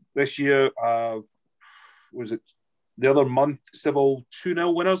 This year, was it the other month, Civil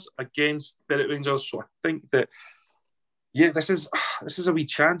 2-0 winners against Berwick Rangers. So I think that, yeah, this is a wee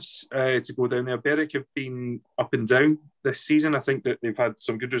chance to go down there. Berwick have been up and down this season. I think that they've had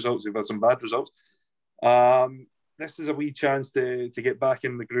some good results, they've had some bad results. This is a wee chance to get back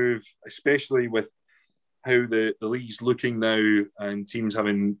in the groove, especially with how the league's looking now, and teams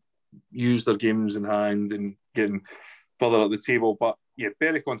having used their games in hand and getting further up the table. But yeah,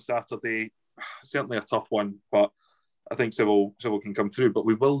 Berwick on Saturday, certainly a tough one, but I think Civil can come through. But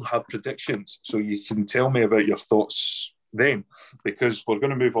we will have predictions, so you can tell me about your thoughts then, because we're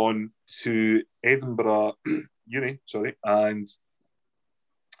going to move on to Edinburgh Uni, and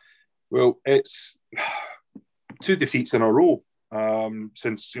well, it's 2 defeats in a row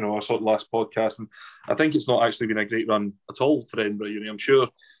since our sort of last podcast, and I think it's not actually been a great run at all for Edinburgh Uni. I'm sure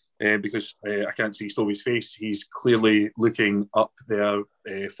because I can't see Stovey's face. He's clearly looking up their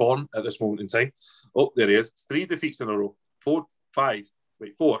form at this moment in time. Oh, there he is. It's 3 defeats in a row. 4, 5.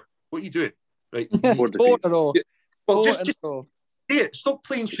 Wait, 4. What are you doing? Right, 4 in a row. Well, just say it. Stop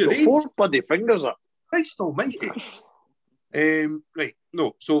playing charades. 4 bloody fingers up. Christ almighty. Right,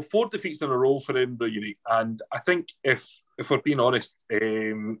 no. So 4 defeats in a row for Edinburgh Uni, and I think if if we're being honest,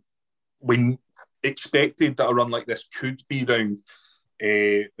 we expected that a run like this could be round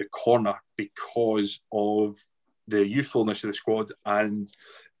the corner because of the youthfulness of the squad and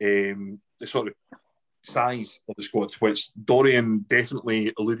the sort of size of the squad, which Dorian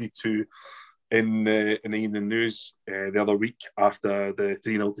definitely alluded to in the evening news the other week after the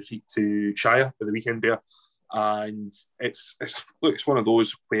 3-0 defeat to Shire at the weekend there. And it's one of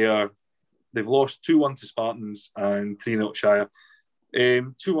those where they've lost 2-1 to Spartans and 3-0 to Shire.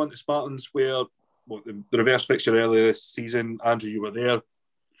 2-1 to Spartans where the reverse fixture earlier this season, Andrew, you were there,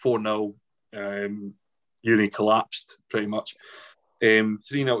 4-0, Uni collapsed pretty much. 3-0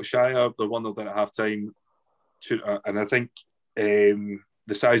 to Shire, they're 1-0 down at half-time. And I think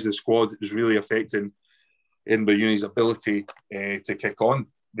the size of the squad is really affecting Edinburgh Uni's ability to kick on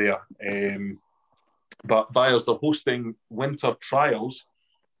there. But Byers are hosting winter trials,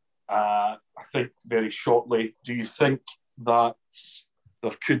 I think, very shortly. Do you think that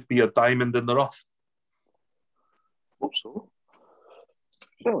there could be a diamond in the rough? Hope so.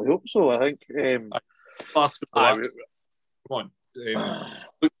 Certainly hope so. I think. Come on.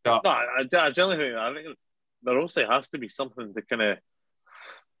 Look at I generally think there also has to be something to kind of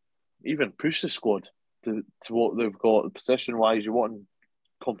even push the squad to what they've got position wise. You want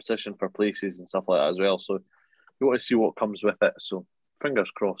competition for places and stuff like that as well. So you want to see what comes with it. So fingers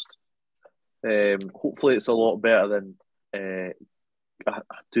crossed. Hopefully it's a lot better than. I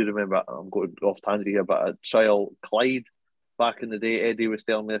do remember, I'm going off tangent here, but at Trial Clyde back in the day, Eddie was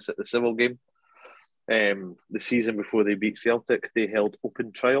telling me this at the Civil game. The season before they beat Celtic, they held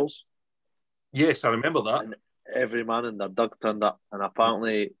open trials. Yes, I remember that. And every man in their dug turned up. And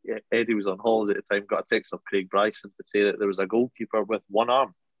apparently, Eddie was on holiday at the time, got a text of Craig Bryson to say that there was a goalkeeper with one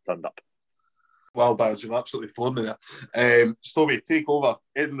arm turned up. Well, Baz, you've absolutely flown me there. Stovey, take over.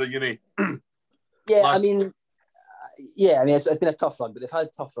 Edinburgh Uni. It's been a tough run, but they've had a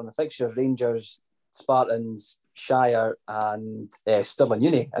tough run of fixtures: Rangers, Spartans, Shire, and Stirling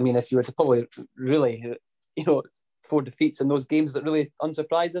Uni. I mean, if you were to probably really, 4 defeats in those games, that really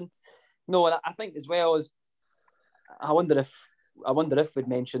unsurprising. No, and I think as well as I wonder if we'd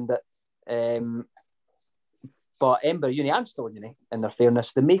mentioned that. But Edinburgh Uni and Stirling Uni, in their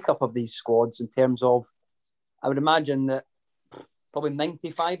fairness, the makeup of these squads in terms of, I would imagine that probably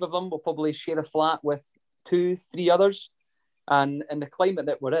 95 of them will probably share a flat with 2-3 others, and in the climate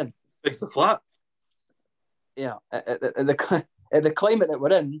that we're in, it's a flat. Yeah, the climate that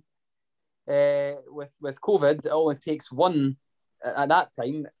we're in, with COVID, it only takes one at that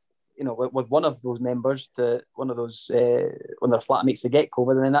time, with one of those members to one of those one of their flatmates to get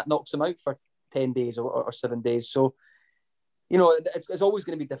COVID, and then that knocks them out for 10 days or 7 days. So, it's always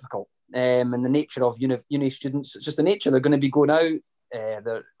going to be difficult. And the nature of uni students, it's just the nature. They're going to be going out.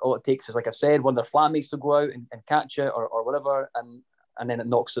 All it takes is, like I said, one of their flatmates to go out and catch it or whatever, and then it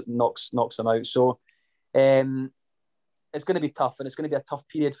knocks them out. So it's going to be tough, and it's going to be a tough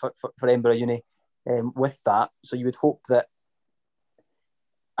period for Edinburgh Uni with that. So you would hope that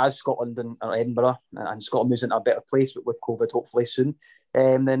as Scotland or Edinburgh and Scotland moves into a better place with COVID hopefully soon,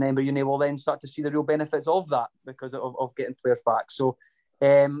 then Edinburgh Uni will then start to see the real benefits of that because of getting players back. So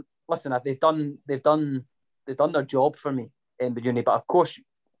listen, they've done their job for me, Edinburgh Uni, but of course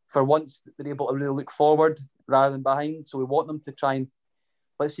for once they're able to really look forward rather than behind. So we want them to try and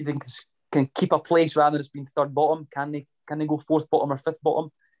let's see if they can keep a place rather than just being third bottom. Can they go fourth bottom or fifth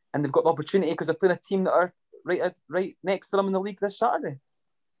bottom? And they've got the opportunity because they're playing a team that are right next to them in the league this Saturday.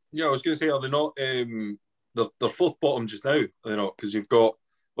 Yeah, I was going to say, are they not? They're fourth bottom just now, are they not? Because you've got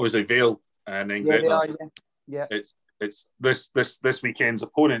obviously Vale and then They Gretna. are, yeah. It's this weekend's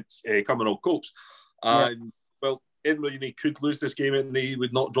opponents, Cumbernauld Colts, and well, Edinburgh Uni could lose this game and they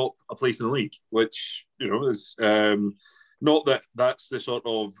would not drop a place in the league, which is not that's the sort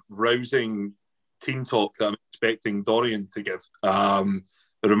of rousing team talk that I'm expecting Dorian to give.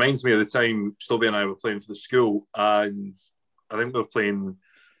 It reminds me of the time Stobie and I were playing for the school, and I think we were playing.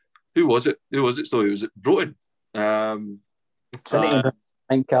 Who was it? So it was at Broughton. Trinity, I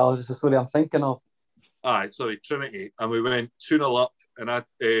think, Cal, is the story I'm thinking of. Trinity. And we went 2-0 up, and I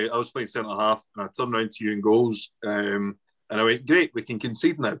was playing centre half, and I turned around to you in goals, and I went, great, we can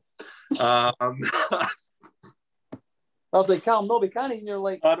concede now. I was like, Calum, no, we can't. And you're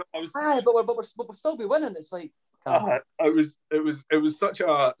like, but we'll still be winning. It's like, it was such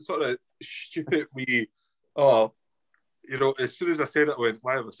a sort of stupid wee, as soon as I said it, I went,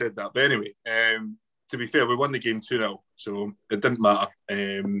 why have I said that? But anyway, to be fair, we won the game 2-0, so it didn't matter.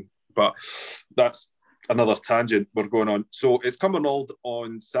 But that's another tangent we're going on. So it's Cumbernauld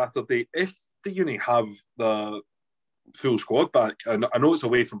on Saturday. If the Uni have the full squad back, and I know it's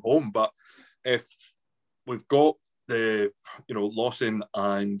away from home, but if we've got the Lawson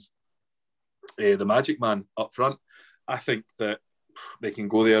and the Magic Man up front, I think that they can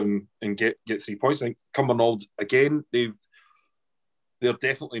go there and get 3 points. I think Cumbernauld, again, they're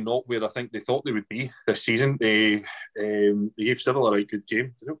definitely not where I think they thought they would be this season. They gave Civil a right good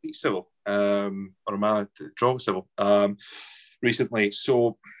game. They don't beat Civil, or am I draw with Civil recently?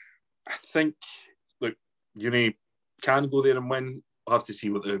 So I think, look, Uni can go there and win. We'll have to see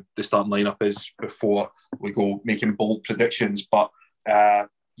what the starting lineup is before we go making bold predictions. But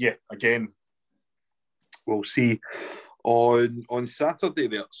again, we'll see on Saturday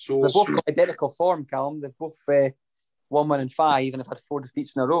there. So they've both got identical form, Calum. They've both 1 win and 5, and have had 4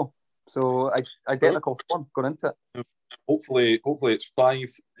 defeats in a row. So identical form going into it. Hopefully it's 5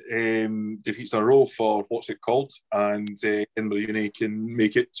 defeats in a row for what's it called, and Edinburgh Uni can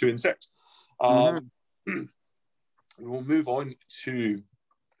make it 2 and 6. We'll move on to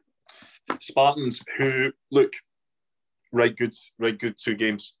Spartans, who look right good 2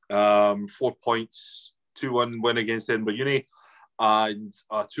 games, 4 points, 2-1 win against Edinburgh Uni, and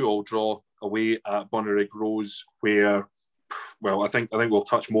a 2-2 draw away at Bonnyrigg Rose, where, well, I think we'll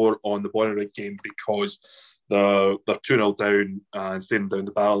touch more on the Bonnyrigg game because they're 2-0 down and staring down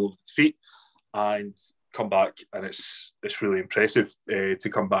the barrel of defeat, and come back, and it's really impressive to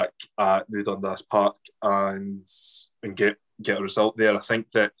come back at New Dundas Park and get a result there. I think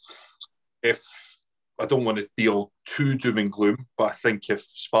that I don't want to deal too doom and gloom, but I think if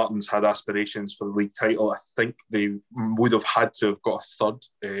Spartans had aspirations for the league title, I think they would have had to have got a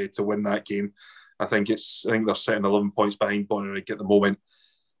third to win that game. I think they're sitting 11 points behind Bonnyrigg at the moment.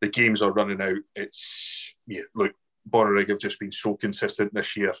 The games are running out. Look, Bonnyrigg have just been so consistent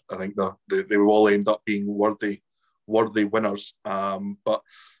this year. I think they will all end up being worthy winners. But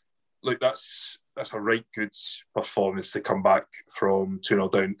look, that's a right good performance to come back from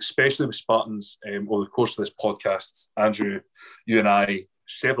 2-0 down, especially with Spartans. Over the course of this podcast, Andrew, you and I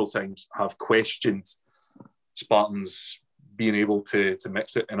several times have questioned Spartans being able to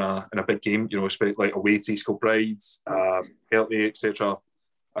mix it in a big game, especially like away to East Kilbride, Kelty, etc.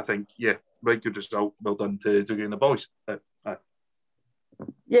 I think, right good result. Well done to Dougie and the boys.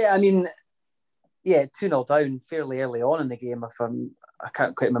 Yeah, I mean, 2-0 down fairly early on in the game. I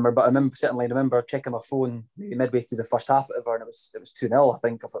can't quite remember, but I remember checking my phone maybe midway through the first half, and it was 2-0. I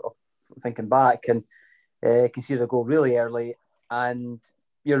think of thinking back, and conceded a goal really early. And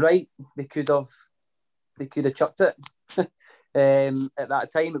you're right, they could have chucked it. At that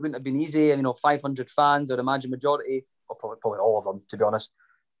time, it wouldn't have been easy. 500 fans, I'd imagine majority, or probably all of them, to be honest,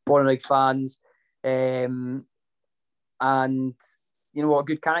 Bonnyrigg fans, and what a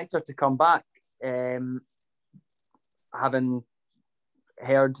good character to come back. Having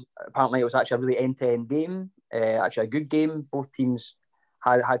heard, apparently it was actually a really end-to-end game, actually a good game. Both teams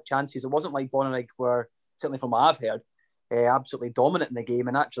had chances. It wasn't like Bonnyrigg were, certainly from what I've heard, absolutely dominant in the game,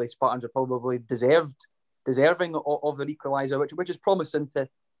 and actually Spartans are probably deserving of their equaliser, which is promising to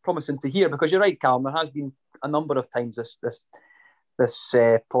hear, because you're right, Calum, there has been a number of times this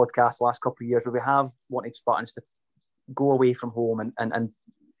podcast last couple of years where we have wanted Spartans to go away from home and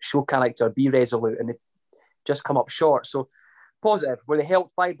show character, be resolute, and they just come up short. So positive. Were they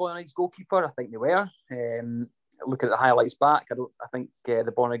helped by Bonnyrig's goalkeeper? I think they were. Looking at the highlights back, I think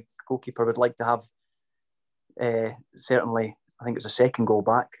the Bonnyrigg goalkeeper would like to have certainly, I think it's a second goal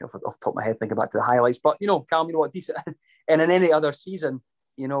back off the top of my head, thinking back to the highlights. But, Calum, what, decent. And in any other season,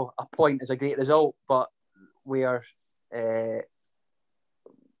 a point is a great result, but we are 11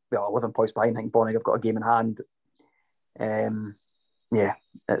 points behind. I think Bonnyrigg have got a game in hand.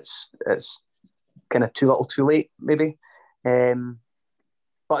 It's kind of too little too late, maybe.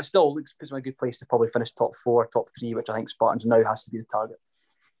 But it still puts me in a good place to probably finish top 4, top 3, which I think Spartans now has to be the target.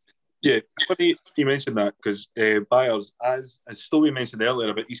 Yeah, funny you mentioned that, because Byers, as Stobie mentioned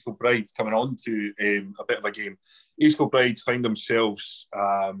earlier about East Kilbride coming on to a bit of a game, East Kilbride find themselves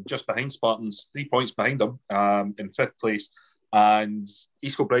just behind Spartans, 3 points behind them, in 5th place, and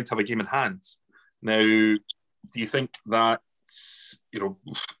East Kilbride have a game in hand. Now, do you think that,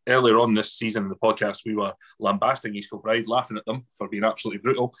 earlier on this season in the podcast, we were lambasting East Kilbride, laughing at them for being absolutely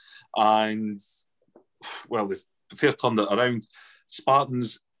brutal, and, well, they've fair turned it around.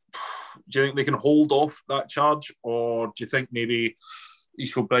 Spartans, do you think they can hold off that charge, or do you think maybe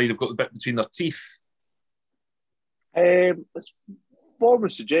East Kilbride have got the bit between their teeth? Form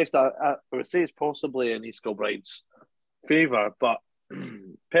would suggest I would say it's possibly in East Kilbride's favour, but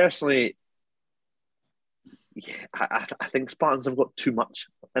personally, I think Spartans have got too much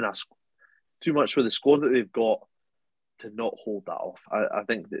with the squad that they've got to not hold that off. I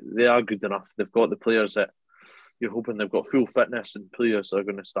think that they are good enough. They've got the players that you're hoping they've got full fitness, and players that are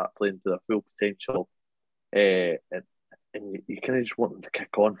going to start playing to their full potential. And and you kind of just want them to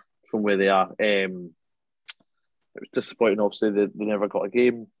kick on from where they are. It was disappointing, obviously, they never got a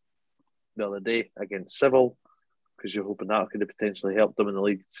game the other day against Civil, because you're hoping that could have potentially helped them in the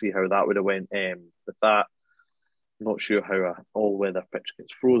league, see how that would have went with that. I'm not sure how an all-weather pitch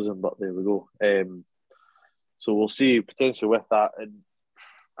gets frozen, but there we go. So we'll see potentially with that. And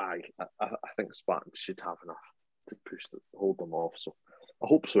I think Spartans should have enough to hold them off. So I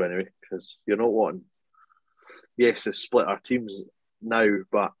hope so anyway, because you're not wanting, yes, to split our teams now,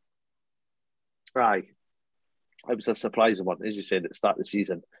 but it was a surprising one, as you said at the start of the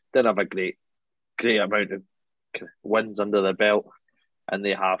season. Didn't have a great amount of wins under their belt, and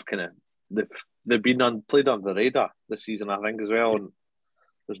they have they've been played under the radar this season, I think, as well. And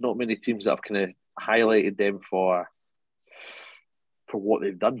there's not many teams that have kind of highlighted them for what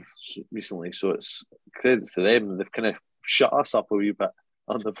they've done recently. So it's credit to them. They've kind of shut us up a wee bit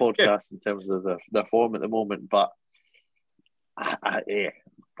on the podcast in terms of their form at the moment. But back to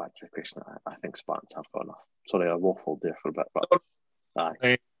the question, I think Spartans have got enough. Sorry, I waffled there for a bit, but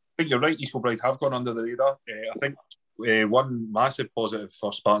I think you're right. East Kilbride have gone under the radar. I think one massive positive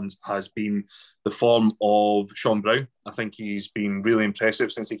for Spartans has been the form of Sean Brown. I think he's been really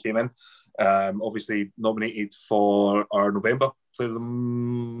impressive since he came in. Obviously nominated for our November Player of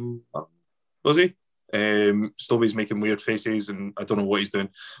the was he? Stobie's making weird faces and I don't know what he's doing.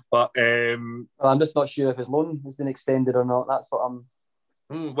 But I'm just not sure if his loan has been extended or not. That's what I'm...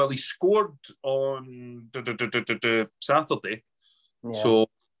 Well, he scored on Saturday. Yeah. So,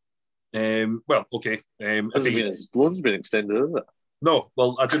 well, okay. His loan's been extended, is it? No,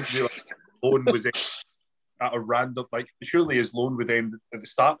 well, I didn't realise loan was at a random, like, surely his loan would end at the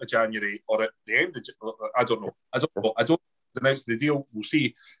start of January or at the end of, I don't know. I don't announce the deal. We'll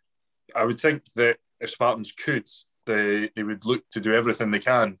see. I would think that if Spartans could, they would look to do everything they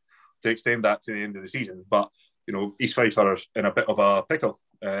can to extend that to the end of the season. But, you know, East Fife are in a bit of a pickle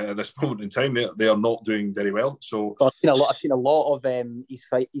at this moment in time. They are not doing very well. So I've seen a lot of East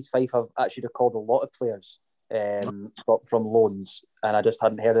Fife have actually recalled a lot of players from loans, and I just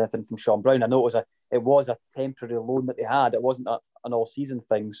hadn't heard anything from Sean Brown. I know it was a temporary loan that they had. It wasn't an all season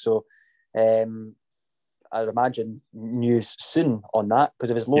thing. So I'd imagine news soon on that,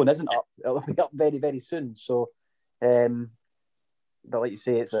 because if his loan isn't up, it'll be up very, very soon. So, but like you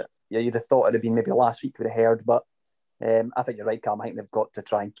say, you'd have thought it'd have been maybe last week we'd have heard, but I think you're right, Calum. I think they've got to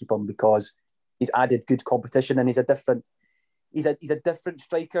try and keep him because he's added good competition and he's a different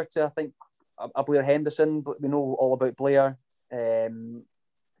striker to, I think, a Blair Henderson. But we know all about Blair,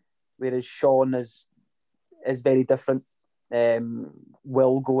 whereas Sean is very different.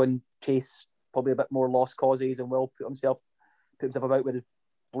 Will go and chase probably a bit more lost causes and will put himself about, where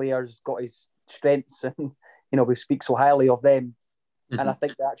Blair's got his strengths and we speak so highly of them. Mm-hmm. And I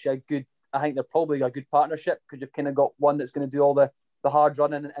think they're actually they're probably a good partnership, because you've kind of got one that's going to do all the hard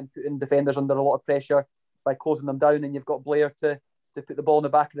running and putting defenders under a lot of pressure by closing them down, and you've got Blair to put the ball in the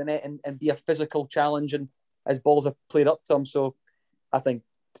back of the net and be a physical challenge and as balls are played up to him. So I think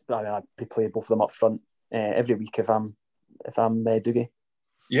I'd play both of them up front every week if I'm Dougie.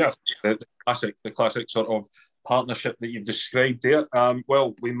 Yeah, the classic sort of partnership that you've described there.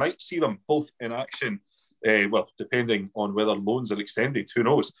 Well, we might see them both in action. Depending on whether loans are extended, who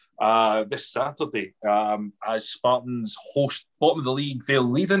knows? This Saturday, as Spartans host bottom of the league, Vale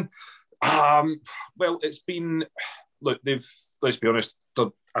Leiden. It's been... Look, let's be honest,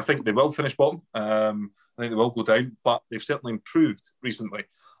 I think they will finish bottom. I think they will go down, but they've certainly improved recently.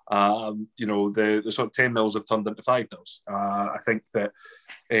 The sort of 10 nils have turned into 5 nils. I think that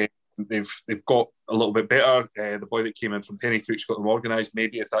they've got a little bit better. The boy that came in from Pennycook's got them organised.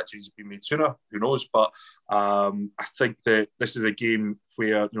 Maybe if that change had been made sooner, who knows? But I think that this is a game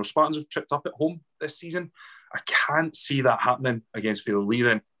where Spartans have tripped up at home this season. I can't see that happening against Vale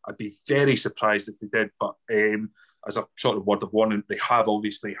Leiden. I'd be very surprised if they did. But as a sort of word of warning, they have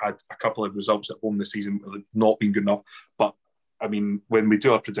obviously had a couple of results at home this season that have not been good enough. But I mean, when we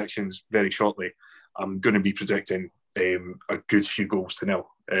do our predictions very shortly, I'm going to be predicting a good few goals to nil,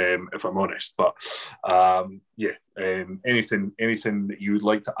 if I'm honest. But anything that you would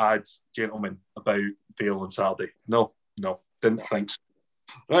like to add, gentlemen, about Vale on Saturday? No, didn't think so.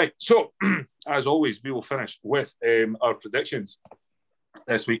 Right, so as always, we will finish with our predictions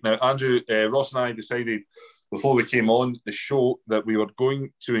this week. Now, Andrew, Ross and I decided before we came on the show that we were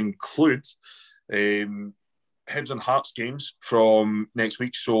going to include Hibs and Hearts games from next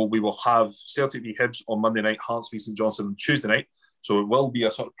week. So we will have Celtic v Hibs on Monday night, Hearts v St Johnstone on Tuesday night. So it will be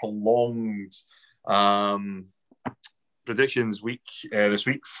a sort of prolonged predictions week this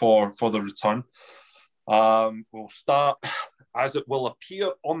week for the return. We'll start as it will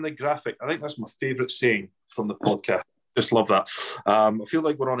appear on the graphic. I think that's my favourite saying from the podcast. Just love that. I feel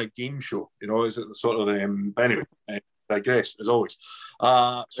like we're on a game show, is it sort of, but anyway, digress, as always.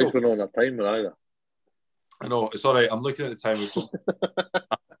 Thanks for knowing our time either. I know, it's all right. I'm looking at the time.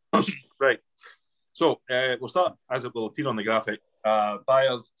 Right. So, we'll start, as it will appear on the graphic.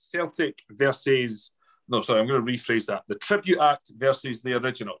 Bayers, Celtic versus... No, sorry, I'm going to rephrase that. The Tribute Act versus the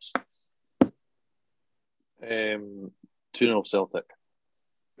Originals. 2-0 Celtic.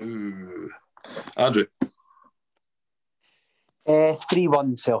 Ooh. Andrew.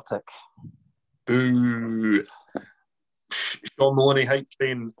 3-1 Celtic. Ooh. Sean Maloney hype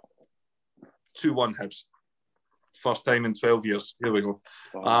train 2-1 Hibs. First time in 12 years. Here we go.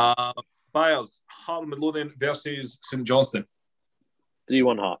 Bayers, Heart Midlothian versus St Johnstone.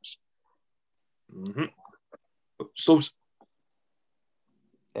 3-1 Hearts. Mm-hmm. Stubbs.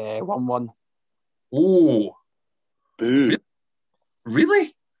 1-1. Oh. Boo.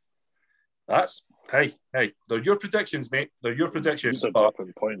 Really? That's hey. They're your predictions, mate. They're your predictions. These are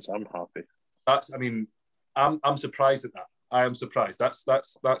dropping points. I'm happy. I'm surprised at that. I am surprised. That's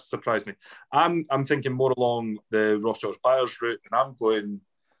surprised me. I'm thinking more along the Ross George Bayers route, and I'm going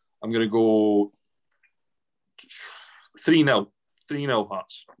to go 3-0. 3-0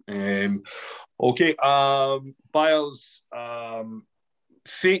 Hearts. Okay. Bayers,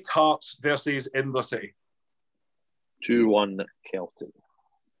 fake Hearts versus Edinburgh City. 2-1 Celtic.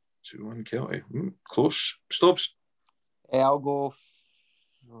 2-1 Celtic. Close. Stubbs. I'll go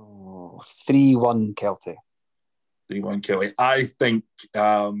 3-1 Celtic. 3-1 Celtic. I think,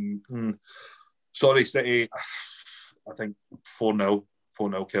 sorry, City, I think 4-0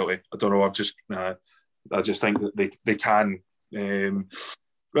 Celtic. I don't know. I just think that they can.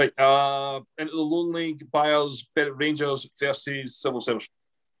 Right. Into the Lone League, Bayers, Berwick Rangers versus Civil Service.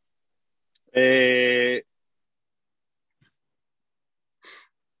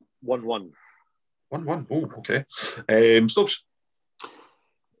 1-1. 1-1. Oh, okay. Stubbs.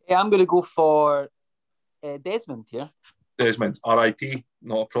 I'm going to go for Desmond here. Desmond, RIP,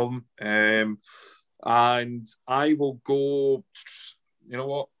 not a problem. And I will go, you know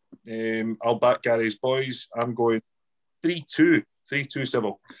what? I'll back Gary's boys. I'm going 3-2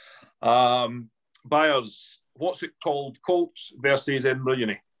 Civil. Bayers, what's it called? Colts versus Edinburgh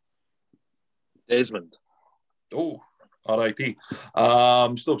Uni. Desmond. Oh, RIP.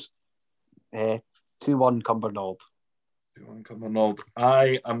 Stubbs. 2-1 Cumbernauld. 2-1 Cumbernauld.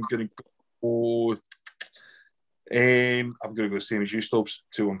 I am going to go... I'm going to go the same as you, Stubbs.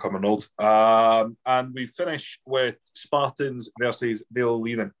 2-1 Cumbernauld. And we finish with Spartans versus Vale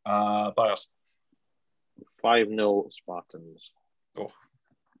Leiden. Bayers. 5-0 Spartans. Oh,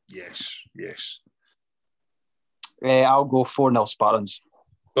 yes. I'll go 4-0 Spartans.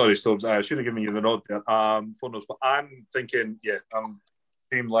 Sorry, Stubbs. I should have given you the nod there. 4-0, but I'm thinking,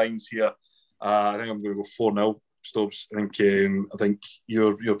 same lines here. I think I'm going to go 4-0 Stubbs. I think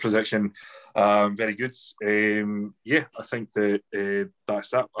your prediction very good. I think that that's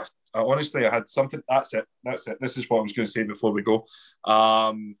that. I honestly, I had something. That's it. This is what I was going to say before we go.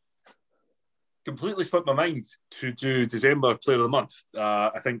 Completely slipped my mind to do December Player of the Month.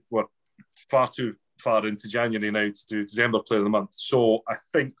 I think we're far too far into January now to do December Player of the Month. So I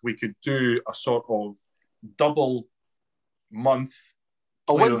think we could do a sort of double month.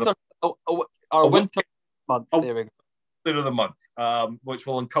 Winter month. There we go. Player of the Month, which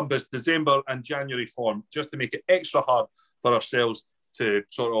will encompass December and January form, just to make it extra hard for ourselves to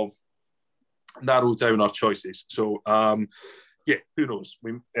sort of narrow down our choices. So, who knows?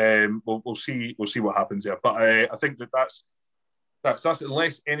 We'll see what happens there. But I think that's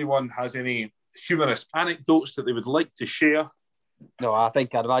unless anyone has any humorous anecdotes that they would like to share. No, I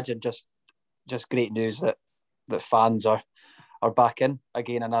think I'd imagine just great news that fans are back in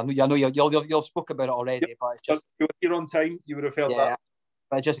again. And I know you'll spoke about it already, but it's just you were here on time. You would have felt that.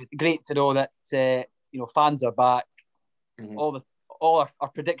 But just great to know that fans are back. Mm-hmm. All our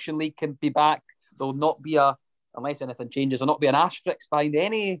prediction league can be back. There'll not be unless anything changes, there'll not be an asterisk behind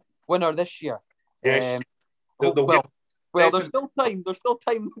any winner this year. Yes. There's still time. There's still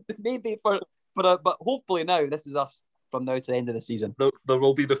time, maybe but hopefully now this is us from now to the end of the season. There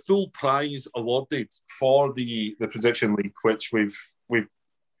will be the full prize awarded for the prediction league, which we've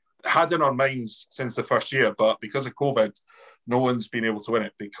had in our minds since the first year, but because of COVID, no one's been able to win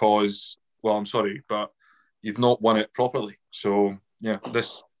it because, well, I'm sorry, but you've not won it properly. So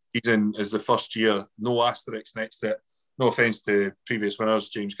this season is the first year, no asterisks next to it. No offence to previous winners,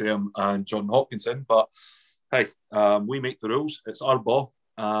 James Graham and John Hopkinson, but hey, we make the rules. It's our ball,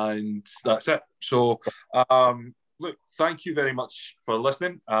 and that's it. So, look, thank you very much for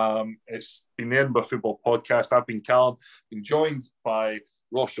listening. It's been the Edinburgh Football Podcast. I've been Calum, been joined by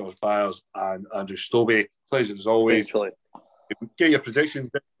Ross George Byers and Andrew Stobie. Pleasure as always. Thanks, Get your predictions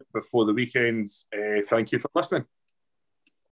before the weekend. Thank you for listening.